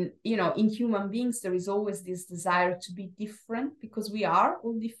 And, you know, in human beings, there is always this desire to be different because we are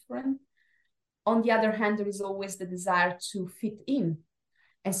all different. On the other hand, there is always the desire to fit in.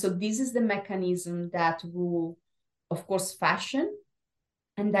 And so this is the mechanism that rule, of course, fashion.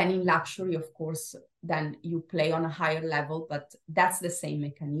 And then in luxury, of course, then you play on a higher level, but that's the same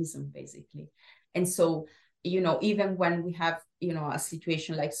mechanism, basically. And so, you know, even when we have, you know, a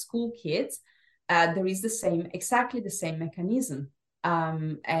situation like school kids, there is exactly the same mechanism.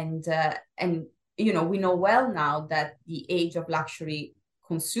 And you know, we know well now that the age of luxury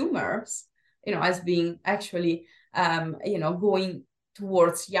consumers, you know, as being actually, you know, going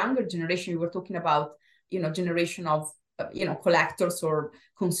towards younger generation. We were talking about, you know, generation of, you know, collectors or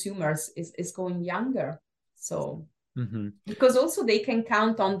consumers is going younger. So because also they can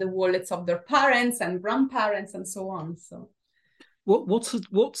count on the wallets of their parents and grandparents and so on. So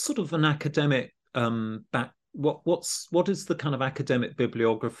what's sort of an academic what is the kind of academic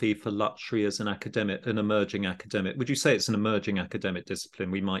bibliography for luxury as an emerging academic? Would you say it's an emerging academic discipline?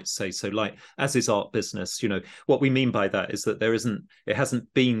 We might say so, like as is art business. You know, what we mean by that is that it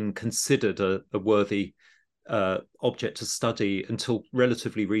hasn't been considered a worthy object to study until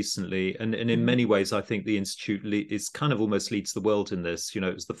relatively recently, and in many ways, I think the institute is kind of almost leads the world in this. You know,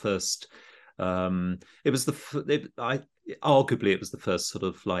 it was the first. Arguably, it was the first sort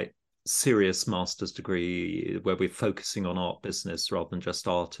of like serious master's degree where we're focusing on art business rather than just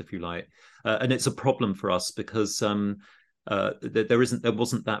art, if you like. And it's a problem for us because there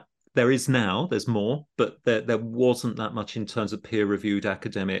is now, there's more, but there wasn't that much in terms of peer-reviewed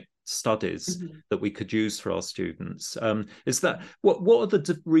academic studies that we could use for our students. Is that what are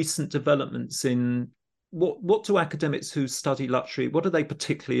the recent developments in what do academics who study luxury, what are they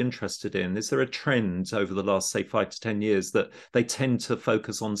particularly interested in? Is there a trend over the last, say, 5 to 10 years that they tend to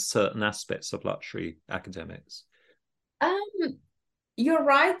focus on certain aspects of luxury academics? You're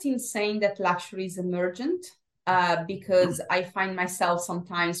right in saying that luxury is emergent, because I find myself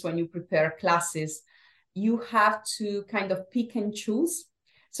sometimes when you prepare classes, you have to kind of pick and choose.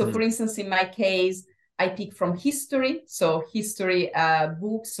 So for instance, in my case, I pick from history. So history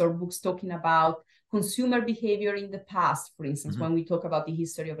books or books talking about consumer behavior in the past, for instance, when we talk about the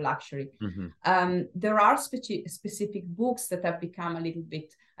history of luxury. There are specific books that have become a little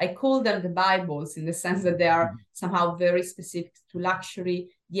bit, I call them the Bibles, in the sense that they are somehow very specific to luxury.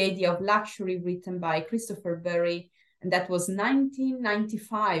 The Idea of Luxury, written by Christopher Berry, and that was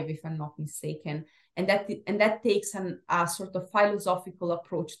 1995, if I'm not mistaken. And that takes a sort of philosophical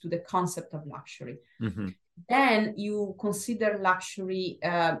approach to the concept of luxury. Then you consider luxury,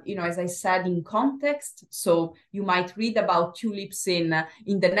 you know, as I said, in context. So you might read about tulips in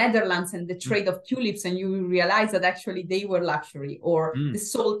the Netherlands and the trade of tulips, and you realize that actually they were luxury, or the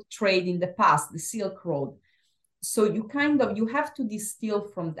salt trade in the past, the Silk Road. So you have to distill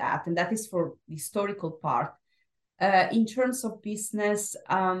from that, and that is for the historical part. In terms of business,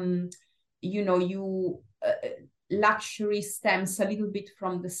 you know, luxury stems a little bit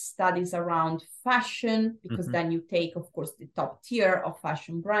from the studies around fashion, because then you take, of course, the top tier of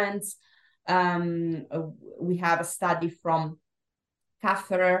fashion brands. We have a study from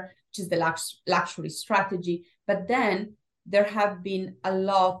Kafferer, which is the luxury strategy. But then there have been a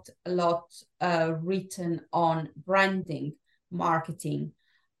lot written on branding, marketing.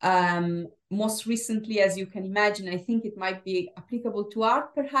 Most recently, as you can imagine, I think it might be applicable to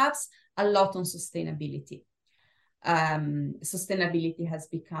art, perhaps, a lot on sustainability. Sustainability has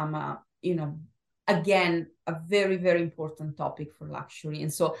become, you know, again, a very, very important topic for luxury.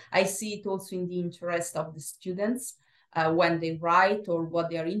 And so I see it also in the interest of the students when they write or what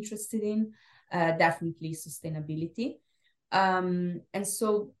they are interested in, definitely sustainability. And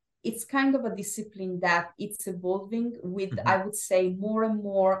so it's kind of a discipline that it's evolving with, I would say, more and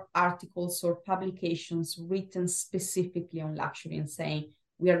more articles or publications written specifically on luxury and saying,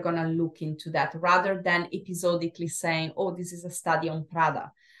 we are going to look into that, rather than episodically saying, oh, this is a study on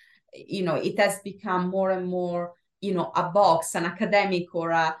Prada. You know, it has become more and more, you know, a box, an academic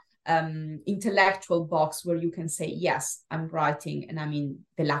or a intellectual box where you can say, yes, I'm writing and I'm in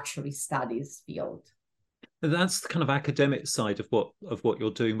the luxury studies field. That's the kind of academic side of what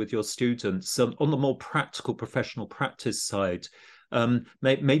you're doing with your students. On the more practical, professional practice side,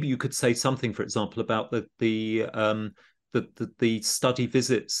 maybe you could say something, for example, about the study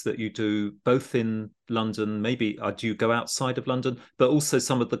visits that you do, both in London, maybe do you go outside of London, but also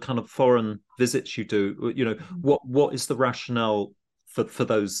some of the kind of foreign visits you do. You know, what is the rationale for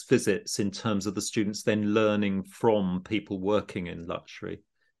those visits in terms of the students then learning from people working in luxury?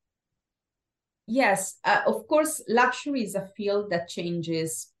 Yes, of course, luxury is a field that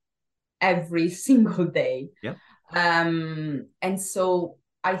changes every single day. Yeah. And so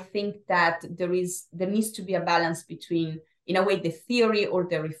I think that there needs to be a balance between, in a way, the theory or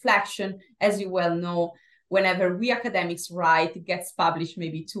the reflection. As you well know, whenever we academics write, it gets published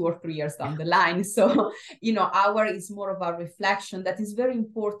maybe 2 or 3 years down the line. So, our is more of a reflection that is very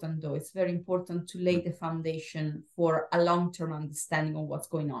important, though. It's very important to lay the foundation for a long-term understanding of what's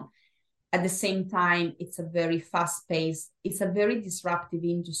going on. At the same time, it's a very fast-paced, it's a very disruptive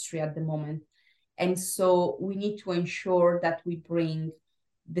industry at the moment. And so we need to ensure that we bring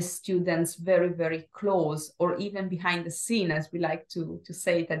the students very, very close, or even behind the scene, as we like to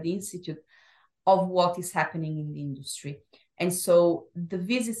say it at the Institute, of what is happening in the industry. And so the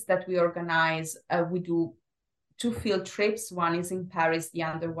visits that we organize, we do 2 field trips. One is in Paris, the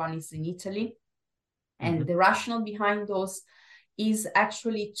other one is in Italy. And the rationale behind those is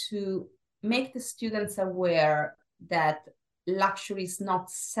actually to make the students aware that luxury is not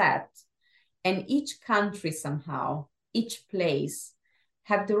set, and each country somehow, each place,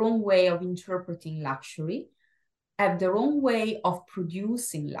 have their own way of interpreting luxury, have their own way of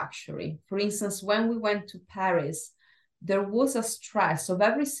producing luxury. For instance, when we went to Paris, there was a stress of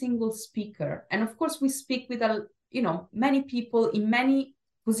every single speaker. And of course, we speak with many people in many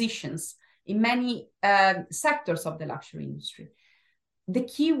positions, in many sectors of the luxury industry. The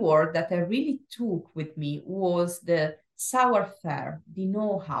key word that I really took with me was the savoir-faire, the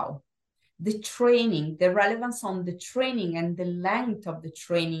know-how, the training, the relevance on the training and the length of the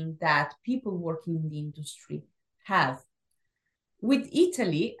training that people working in the industry have. With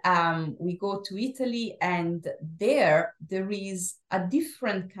Italy, we go to Italy, and there is a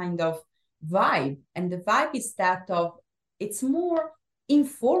different kind of vibe. And the vibe is that of, it's more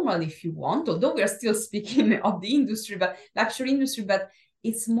informal, if you want, although we are still speaking of the industry, but luxury industry, but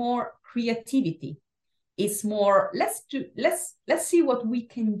it's more creativity. It's more, let's see what we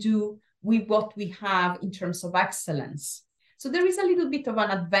can do with what we have in terms of excellence. So there is a little bit of an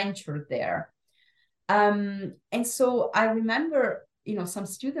adventure there. And so I remember, some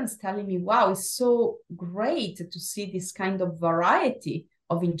students telling me, wow, it's so great to see this kind of variety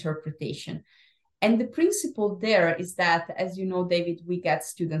of interpretation. And the principle there is that, as you know, David, we get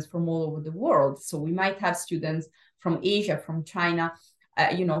students from all over the world. So we might have students from Asia, from China,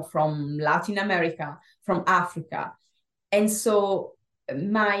 from Latin America, from Africa. And so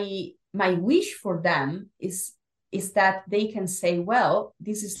my wish for them is that they can say, well,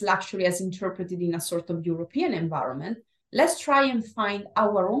 this is luxury as interpreted in a sort of European environment. Let's try and find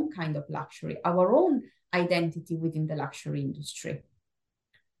our own kind of luxury, our own identity within the luxury industry.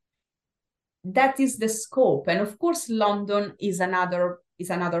 That is the scope. And of course, London is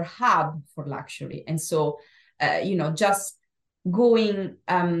another hub for luxury. And so, just going,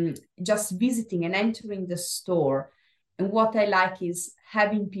 just visiting and entering the store. And what I like is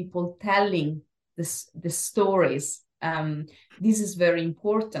having people telling the stories. This is very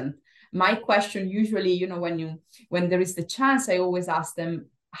important. My question usually, when there is the chance, I always ask them,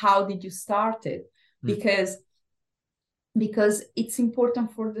 how did you start it? Because it's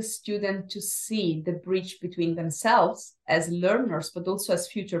important for the student to see the bridge between themselves as learners, but also as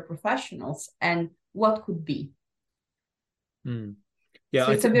future professionals, and what could be. Yeah,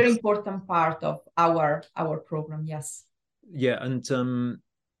 so it's a very important part of our program. Yes. Yeah, and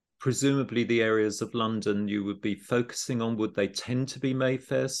presumably the areas of London you would be focusing on, would they tend to be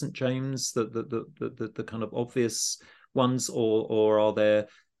Mayfair, St James, the kind of obvious ones, or are there?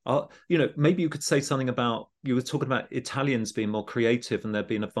 Maybe you could say something about, you were talking about Italians being more creative and there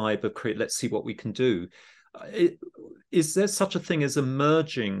being a vibe of let's see what we can do. Is there such a thing as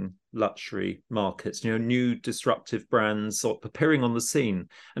emerging luxury markets, new disruptive brands or appearing on the scene?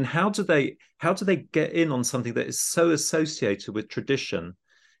 And how do they get in on something that is so associated with tradition?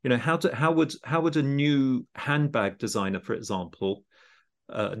 How would a new handbag designer, for example,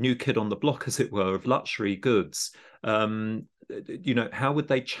 a new kid on the block, as it were, of luxury goods, how would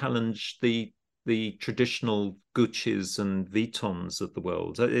they challenge the traditional Gucci's and Vuittons of the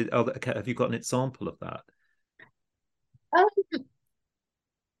world? Have you got an example of that?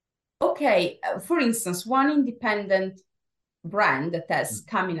 Okay, for instance, one independent brand that has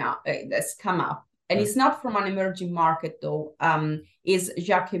come up, and it's not from an emerging market though, is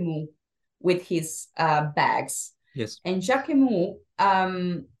Jacquemus with his bags. Yes. And Jacquemus,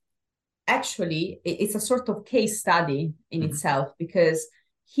 actually, it's a sort of case study in itself, because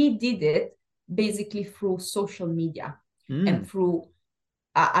he did it basically through social media and through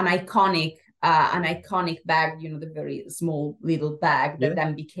an iconic an iconic bag, the very small little bag that Yeah.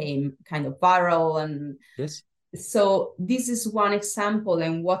 then became kind of viral. And Yes. so this is one example.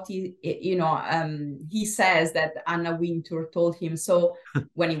 And what he says that Anna Wintour told him. So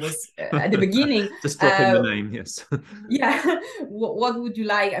when he was at the beginning, Just dropping the name, yes. yeah, what would you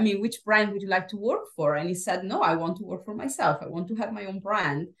like? I mean, which brand would you like to work for? And he said, no, I want to work for myself. I want to have my own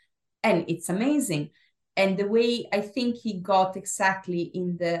brand. And it's amazing. And the way I think he got exactly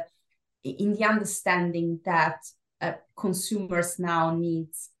in the understanding that consumers now need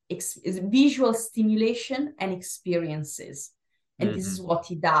visual stimulation and experiences. And this is what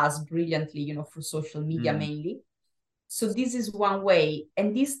he does brilliantly, for social media mainly. So this is one way.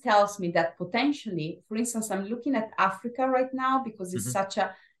 And this tells me that potentially, for instance, I'm looking at Africa right now because it's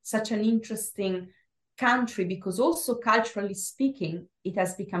such an interesting country, because also culturally speaking, it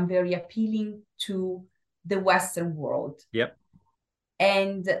has become very appealing to the Western world. Yep.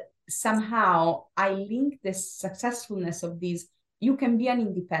 And somehow I link the successfulness of these. You can be an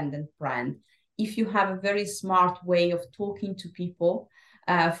independent brand if you have a very smart way of talking to people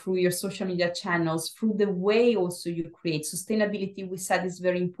through your social media channels, through the way also you create. Sustainability, we said, is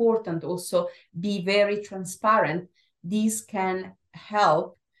very important. Also, be very transparent. These can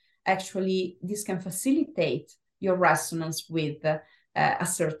help, actually, this can facilitate your resonance with a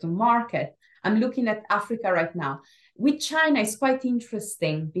certain market. I'm looking at Africa right now. With China, it's quite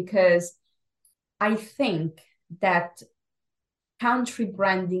interesting because I think that country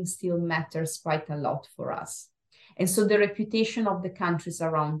branding still matters quite a lot for us. And so the reputation of the countries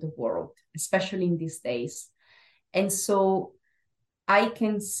around the world, especially in these days. And so I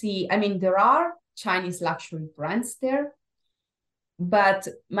can see, I mean, there are Chinese luxury brands there, but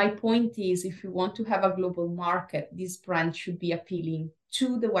my point is, if you want to have a global market, this brand should be appealing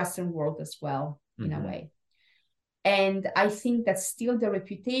to the Western world as well, in a way. And I think that still the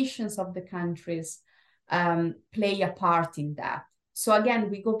reputations of the countries play a part in that. So again,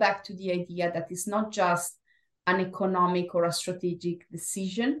 we go back to the idea that it's not just an economic or a strategic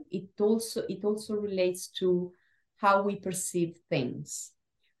decision. It also relates to how we perceive things.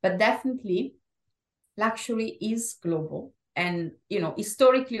 But definitely, luxury is global. And,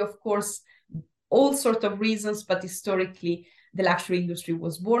 historically, of course, all sorts of reasons, but historically, the luxury industry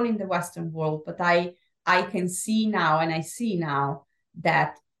was born in the Western world. But I can see now, and I see now,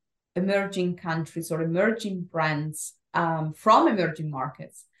 that emerging countries or emerging brands from emerging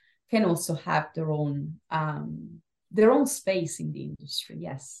markets can also have their own space in the industry.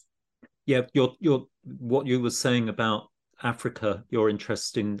 Yes. Yeah, your what you were saying about Africa, your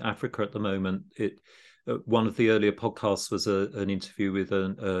interest in Africa at the moment. One of the earlier podcasts was an interview with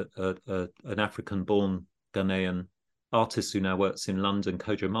an African-born Ghanaian artist who now works in London,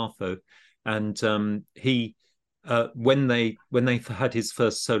 Kojo Martho, and he. When they had his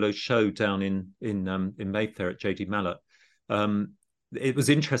first solo show down in Mayfair at JD Mallet, it was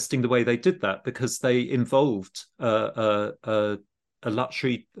interesting the way they did that, because they involved a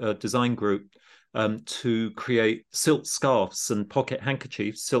luxury design group to create silk scarves and silk pocket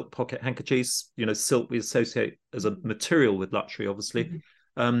handkerchiefs. Silk we associate as a material with luxury, obviously,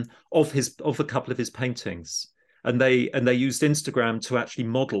 of a couple of his paintings, and they used Instagram to actually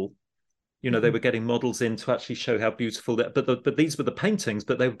model. They were getting models in to actually show how beautiful that. But these were the paintings,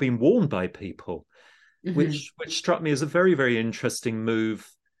 but they were being worn by people, which struck me as a very, very interesting move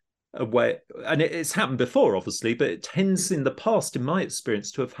away. And it's happened before, obviously, but it tends in the past, in my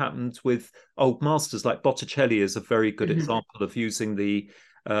experience, to have happened with old masters. Like Botticelli is a very good example of using the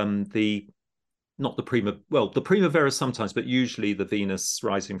not the the Primavera sometimes, but usually the Venus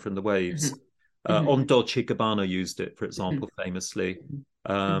rising from the waves. On Dolce & Gabbana used it, for example, famously.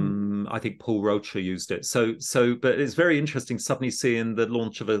 I think Paul Rocha used it. But it's very interesting suddenly seeing the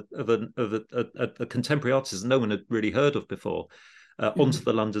launch of a contemporary artist no one had really heard of before onto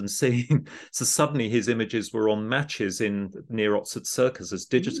the London scene. So suddenly his images were on matches near Oxford Circus as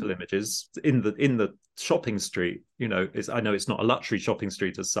digital images in the shopping street. I know it's not a luxury shopping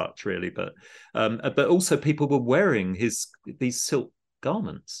street as such, really, but also people were wearing these silk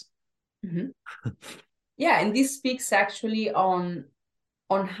garments. Yeah, and this speaks actually on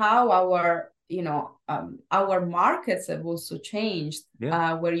how our markets have also changed.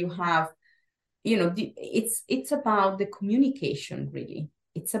 Where you have, it's about the communication, really.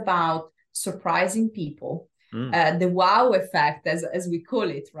 It's about surprising people, the wow effect, as we call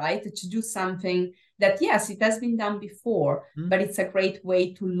it, right? To do something that, yes, it has been done before, but it's a great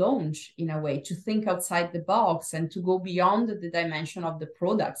way to launch, in a way, to think outside the box and to go beyond the dimension of the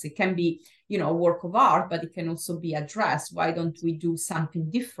products. It can be, a work of art, but it can also be a dress. Why don't we do something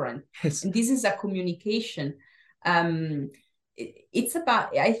different? Yes. And this is a communication. It's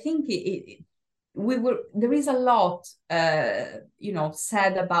about, I think there is a lot,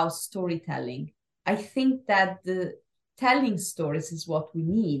 said about storytelling. I think that the telling stories is what we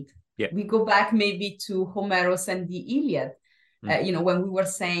need. Yeah. We go back maybe to Homeros and the Iliad, when we were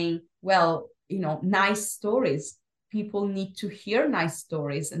saying, well, nice stories. People need to hear nice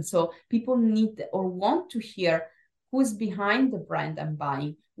stories. And so people need or want to hear who's behind the brand I'm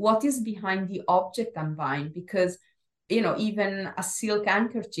buying, what is behind the object I'm buying, because even a silk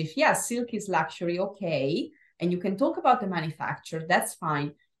handkerchief, silk is luxury, okay, and you can talk about the manufacturer, that's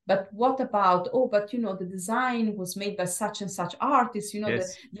fine. But what about, the design was made by such and such artist,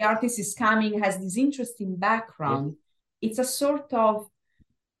 yes. the artist is coming, has this interesting background. Yeah. It's a sort of,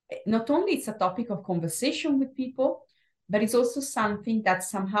 not only it's a topic of conversation with people, but it's also something that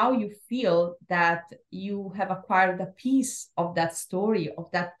somehow you feel that you have acquired a piece of that story,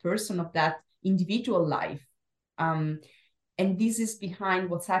 of that person, of that individual life. And this is behind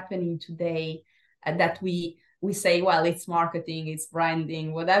what's happening today, that we say, well, it's marketing, it's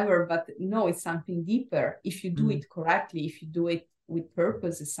branding, whatever, but no, it's something deeper. If you do it correctly, if you do it with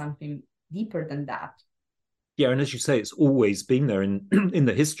purpose, it's something deeper than that. Yeah, and as you say, it's always been there in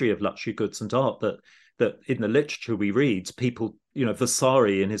the history of luxury goods and art, that in the literature we read, people,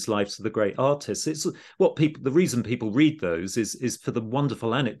 Vasari in his Lives of the Great Artists, it's what people, the reason people read those is for the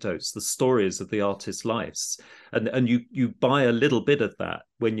wonderful anecdotes, the stories of the artists' lives. And you buy a little bit of that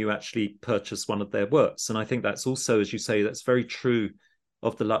when you actually purchase one of their works. And I think that's also, as you say, that's very true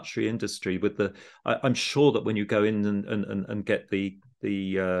of the luxury industry. I'm sure that when you go in and get the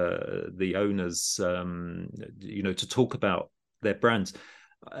owners, to talk about their brands,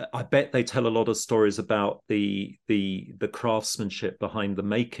 I bet they tell a lot of stories about the craftsmanship behind the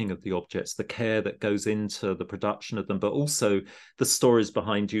making of the objects, the care that goes into the production of them, but also the stories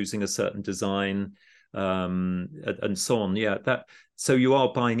behind using a certain design, and so on. Yeah, so you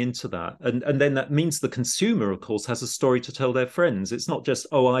are buying into that, and then that means the consumer, of course, has a story to tell their friends. It's not just,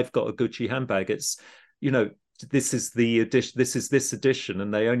 oh, I've got a Gucci handbag. It's, this is the edition, this edition,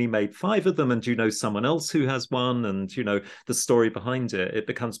 and they only made 5 of them, and someone else who has one, and the story behind it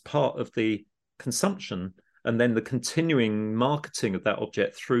becomes part of the consumption, and then the continuing marketing of that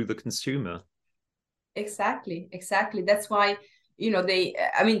object through the consumer. Exactly. That's why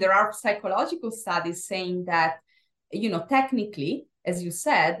there are psychological studies saying that technically, as you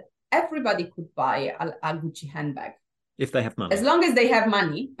said, everybody could buy a Gucci handbag if they have money. As long as they have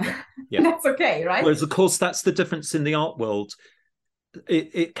money, yeah. That's okay, right? Whereas, of course, that's the difference in the art world.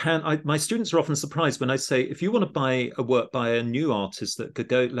 My students are often surprised when I say, if you want to buy a work by a new artist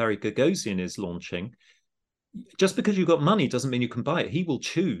that Larry Gagosian is launching, just because you've got money doesn't mean you can buy it. He will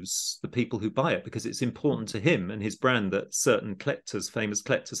choose the people who buy it because it's important to him and his brand that certain collectors, famous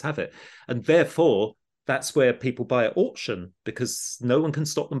collectors, have it. And therefore, that's where people buy at auction, because no one can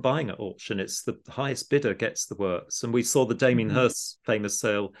stop them buying at auction. It's the highest bidder gets the works. And we saw the Damien Hirst famous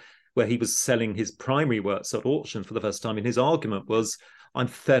sale where he was selling his primary works at auction for the first time. And his argument was, I'm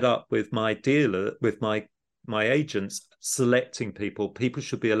fed up with my dealer, with my agents selecting people. People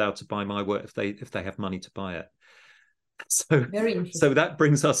should be allowed to buy my work if they have money to buy it. So that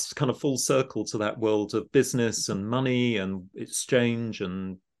brings us kind of full circle to that world of business and money and exchange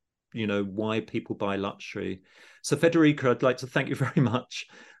and why people buy luxury. So Federica, I'd like to thank you very much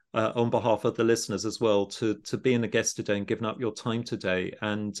on behalf of the listeners as well to being a guest today and giving up your time today.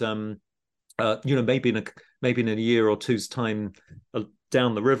 And maybe in a year or two's time,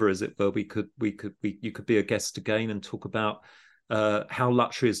 down the river, as it were, you could be a guest again and talk about how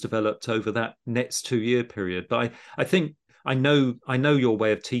luxury has developed over that next 2-year period. But I think I know your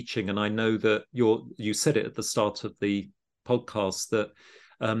way of teaching, and I know that you said it at the start of the podcast that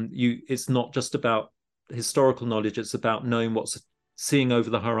it's not just about historical knowledge, it's about knowing seeing over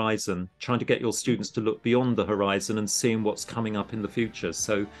the horizon, trying to get your students to look beyond the horizon and seeing what's coming up in the future.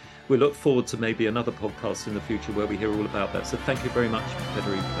 So we look forward to maybe another podcast in the future where we hear all about that. So thank you very much,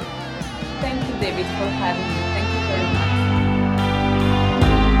 Federica. Thank you, David, for having me. Thank you very much.